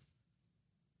life.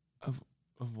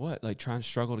 Of what? Like trying to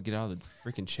struggle to get out of the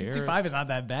freaking chair? 65 is not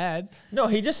that bad. No,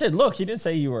 he just said, look. He didn't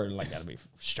say you were like gotta be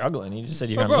struggling. He just said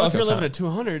you're But gonna bro, look if you're at living it. at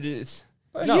 200, it's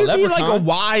You'd not a be like a leprechaun.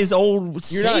 wise old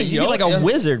You're not sage. You'd be like a Yoda.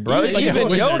 wizard, bro. Even, Like a even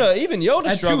wizard. Yoda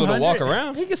At struggled to 200? walk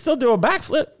around. He can still do a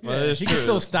backflip. Well, that is He true. can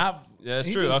still stop. Yeah, that's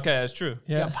He true. just- Okay, that's true.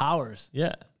 He got powers.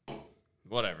 Yeah.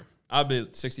 Whatever. I'll be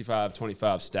 65,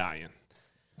 25 stallion.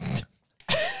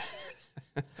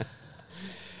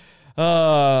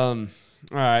 All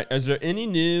right. Is there any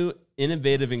new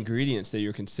innovative ingredients that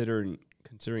you're considering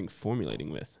formulating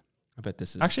with? I bet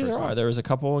this is Actually, the there first are. one. There was a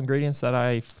couple ingredients that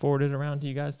I forwarded around to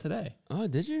you guys today. Oh,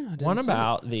 did you? I didn't One see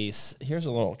about these. Here's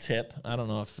a little tip. I don't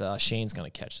know if Shane's going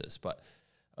to catch this, but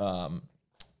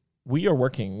we are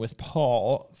working with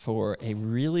Paul for a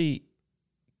really.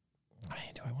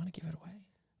 Do I want to give it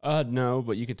away? No,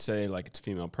 but you could say like it's a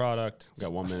female product. We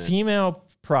got 1 minute. Female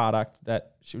product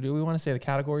that. Do we want to say the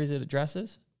categories it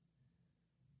addresses?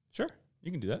 Sure,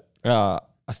 you can do that.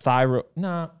 A thyroid.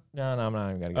 No, I'm not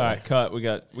even going to go All there. right, cut. We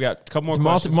got a couple more It's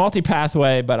questions. multi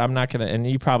pathway, but I'm not gonna. And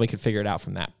you probably could figure it out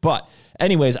from that. But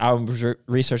anyways, I was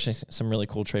researching some really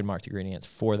cool trademarked ingredients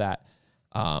for that.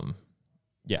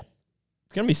 Yeah,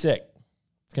 it's gonna be sick.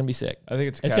 It's gonna be sick. I think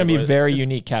it's Gonna be a very it's,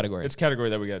 unique category. It's a category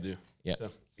that we got to do. Yeah.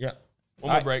 So, Yeah. one All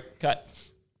more right, break. Cut.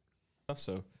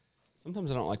 So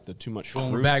sometimes I don't like the too much Boom,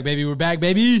 fruit. we're back, baby. We're back,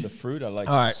 baby. The fruit I like.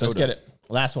 All right, soda. let's get it.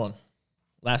 Last one.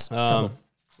 Last. couple.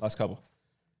 Last couple.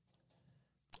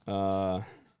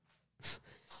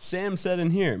 Sam said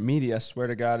in here, Meaty, I swear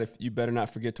to God, if you better not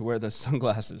forget to wear those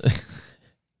sunglasses.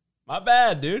 My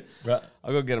bad, dude. Bro,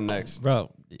 I'll go get them next.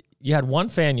 bro, you had one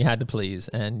fan you had to please,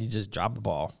 and you just dropped the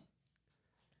ball.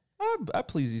 I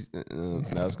please these.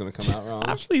 That was going to come out wrong.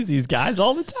 I please these guys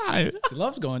all the time. She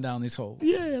loves going down these holes.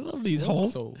 Yeah, I love these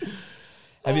holes. So,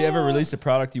 Have you ever released a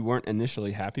product you weren't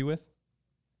initially happy with?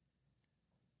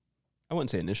 I wouldn't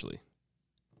say initially.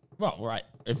 Well, right.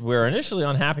 If we're initially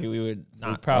unhappy, we would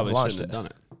not We probably have launched shouldn't it. have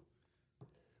done it.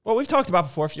 Well, we've talked about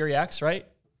before Fury X, right?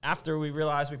 After we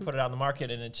realized we put it out in the market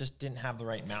and it just didn't have the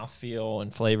right mouthfeel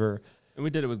and flavor. And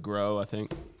we did it with Grow, I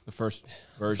think. The first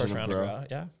version First of round Grow. of Grow.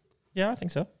 Yeah. Yeah, I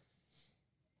think so.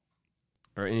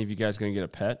 Are any of you guys going to get a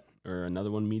pet or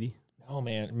another one, Meaty? Oh,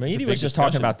 man. a Meaty big was just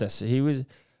talking discussion. about this.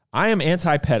 I am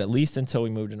anti-pet, at least until we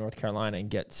move to North Carolina and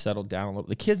get settled down a little.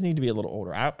 The kids need to be a little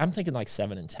older. I'm thinking like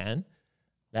 7 and 10.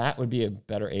 That would be a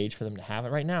better age for them to have it.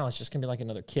 Right now, it's just going to be like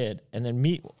another kid. And then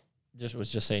Meat was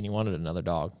just saying he wanted another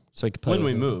dog. So he could play When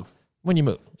with we him. move. When you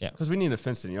move, yeah. Because we need a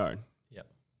fenced-in yard. Yep.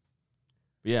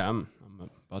 But yeah, I'm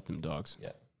about them dogs.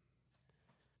 Yeah.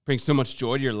 Brings so much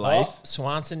joy to your life. Oh,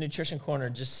 Swanson Nutrition Corner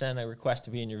just sent a request to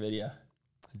be in your video.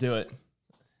 Do it.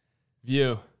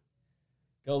 View.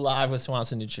 Go live with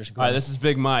Swanson Nutrition All Corner. right, this is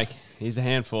Big Mike. He's a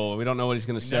handful. We don't know what he's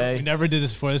going to say. we never did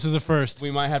this before. This is a first. We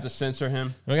might have to censor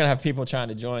him. We're gonna have people trying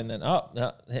to join. Then, oh,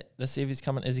 no, let's see if he's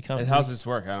coming. Is he coming? How's this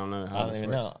work? I don't know how I don't this even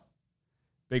works. know.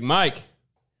 Big Mike.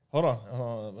 Hold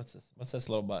on. What's this? What's this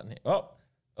little button here? Oh,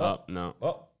 no.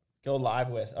 Oh, go live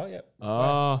with. Oh, yeah.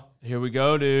 Oh, here we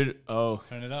go, dude. Oh,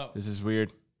 Turn it up. this is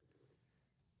weird.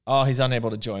 Oh, he's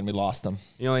unable to join. We lost him.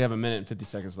 You only have a minute and 50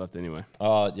 seconds left anyway.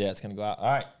 Oh, yeah, it's going to go out.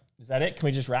 All right. Is that it? Can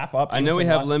we just wrap up? I know we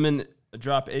have lemon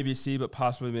drop ABC, but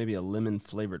possibly maybe a lemon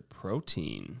flavored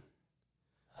protein.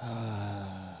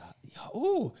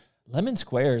 Ooh, lemon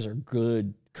squares are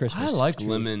good Christmas. I like treats.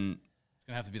 lemon. It's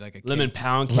gonna have to be like a Lemon cake.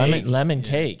 pound cake. Lemon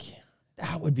cake.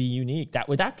 That would be unique.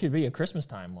 That could be a Christmas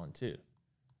time one too.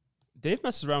 Dave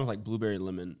messes around with like blueberry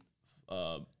lemon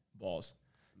balls.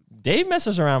 Dave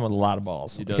messes around with a lot of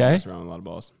balls. He does okay. mess around with a lot of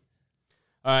balls.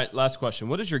 All right, last question.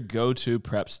 What is your go-to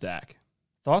prep stack?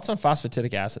 Thoughts on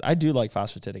phosphatidic acid? I do like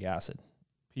phosphatidic acid.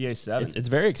 PA7. It's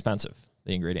very expensive,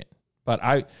 the ingredient, but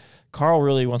Carl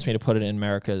really wants me to put it in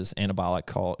America's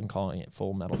anabolic and calling it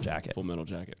Full Metal Jacket. Full Metal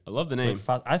Jacket. I love the name.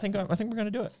 I think we're going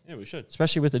to do it, Yeah, we should.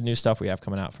 especially with the new stuff we have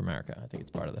coming out for America. I think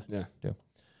it's part of the Yeah. deal.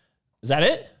 Is that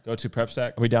it? Go-to prep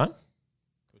stack. Are we done?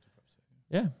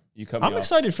 Yeah. You cut me I'm off.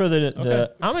 excited for Okay.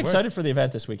 I'm excited for the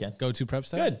event this weekend. Go to prep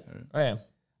stack. Good. I am.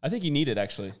 I think you need it,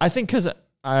 actually. I think because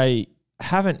we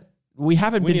haven't We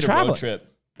been need a traveling. road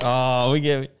trip. Oh, we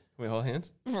give. Wait, hold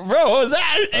hands. Bro, what was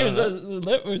that? I It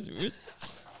don't was.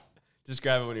 Just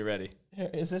grab it when you're ready. Here,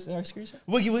 is this our screenshot?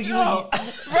 Woogie, woogie, No.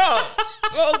 Bro,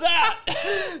 what was that?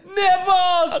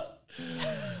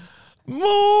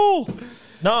 Moo.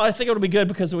 No, I think it'll be good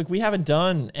because we haven't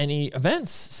done any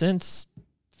events since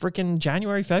freaking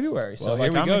January, February. So Well,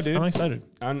 here we go, dude. I'm excited.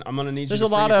 I'm gonna need There's you a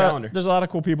to free lot your of calendar. there's a lot of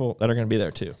cool people that are going to be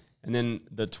there too. And then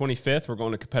the 25th, we're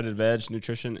going to Competitive Edge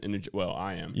Nutrition in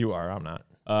I am. You are. I'm not.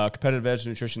 Competitive Edge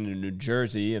Nutrition in New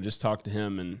Jersey. I just talked to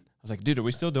him and I was like, dude, are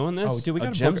we still doing this? Oh, dude, we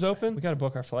got gym's open. We got to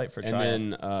book our flight for And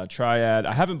Triad. then Triad.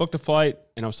 I haven't booked a flight,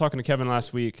 and I was talking to Kevin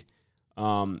last week.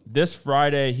 This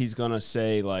Friday, he's gonna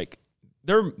say like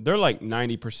they're like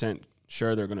 90%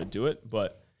 sure they're gonna do it,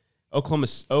 but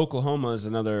Oklahoma is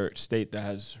another state that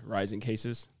has rising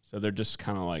cases, so they're just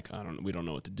kind of like we don't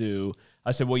know what to do. I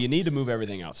said, well, you need to move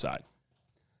everything outside.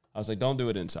 I was like, don't do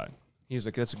it inside. He's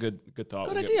like, that's a good thought.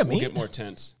 Good we'll idea, we'll mate. get more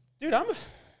tents, dude. I'm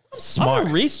smart. a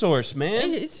resource,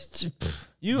 man.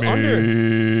 You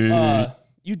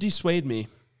you dissuade me.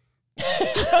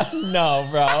 No,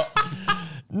 bro.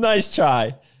 Nice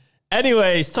try.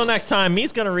 Anyways, till next time,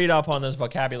 me's going to read up on those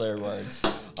vocabulary words.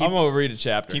 I'm gonna read a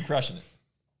chapter. Keep crushing it.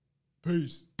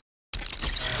 Peace.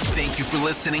 Thank you for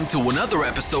listening to another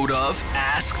episode of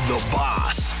Ask the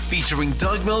Boss, featuring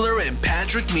Doug Miller and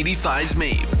Patrick Meaty Thighs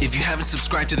Mabe. If you haven't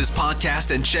subscribed to this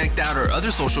podcast and checked out our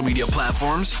other social media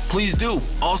platforms, please do.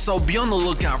 Also, be on the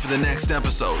lookout for the next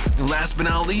episode. And last but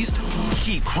not least,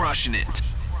 keep crushing it.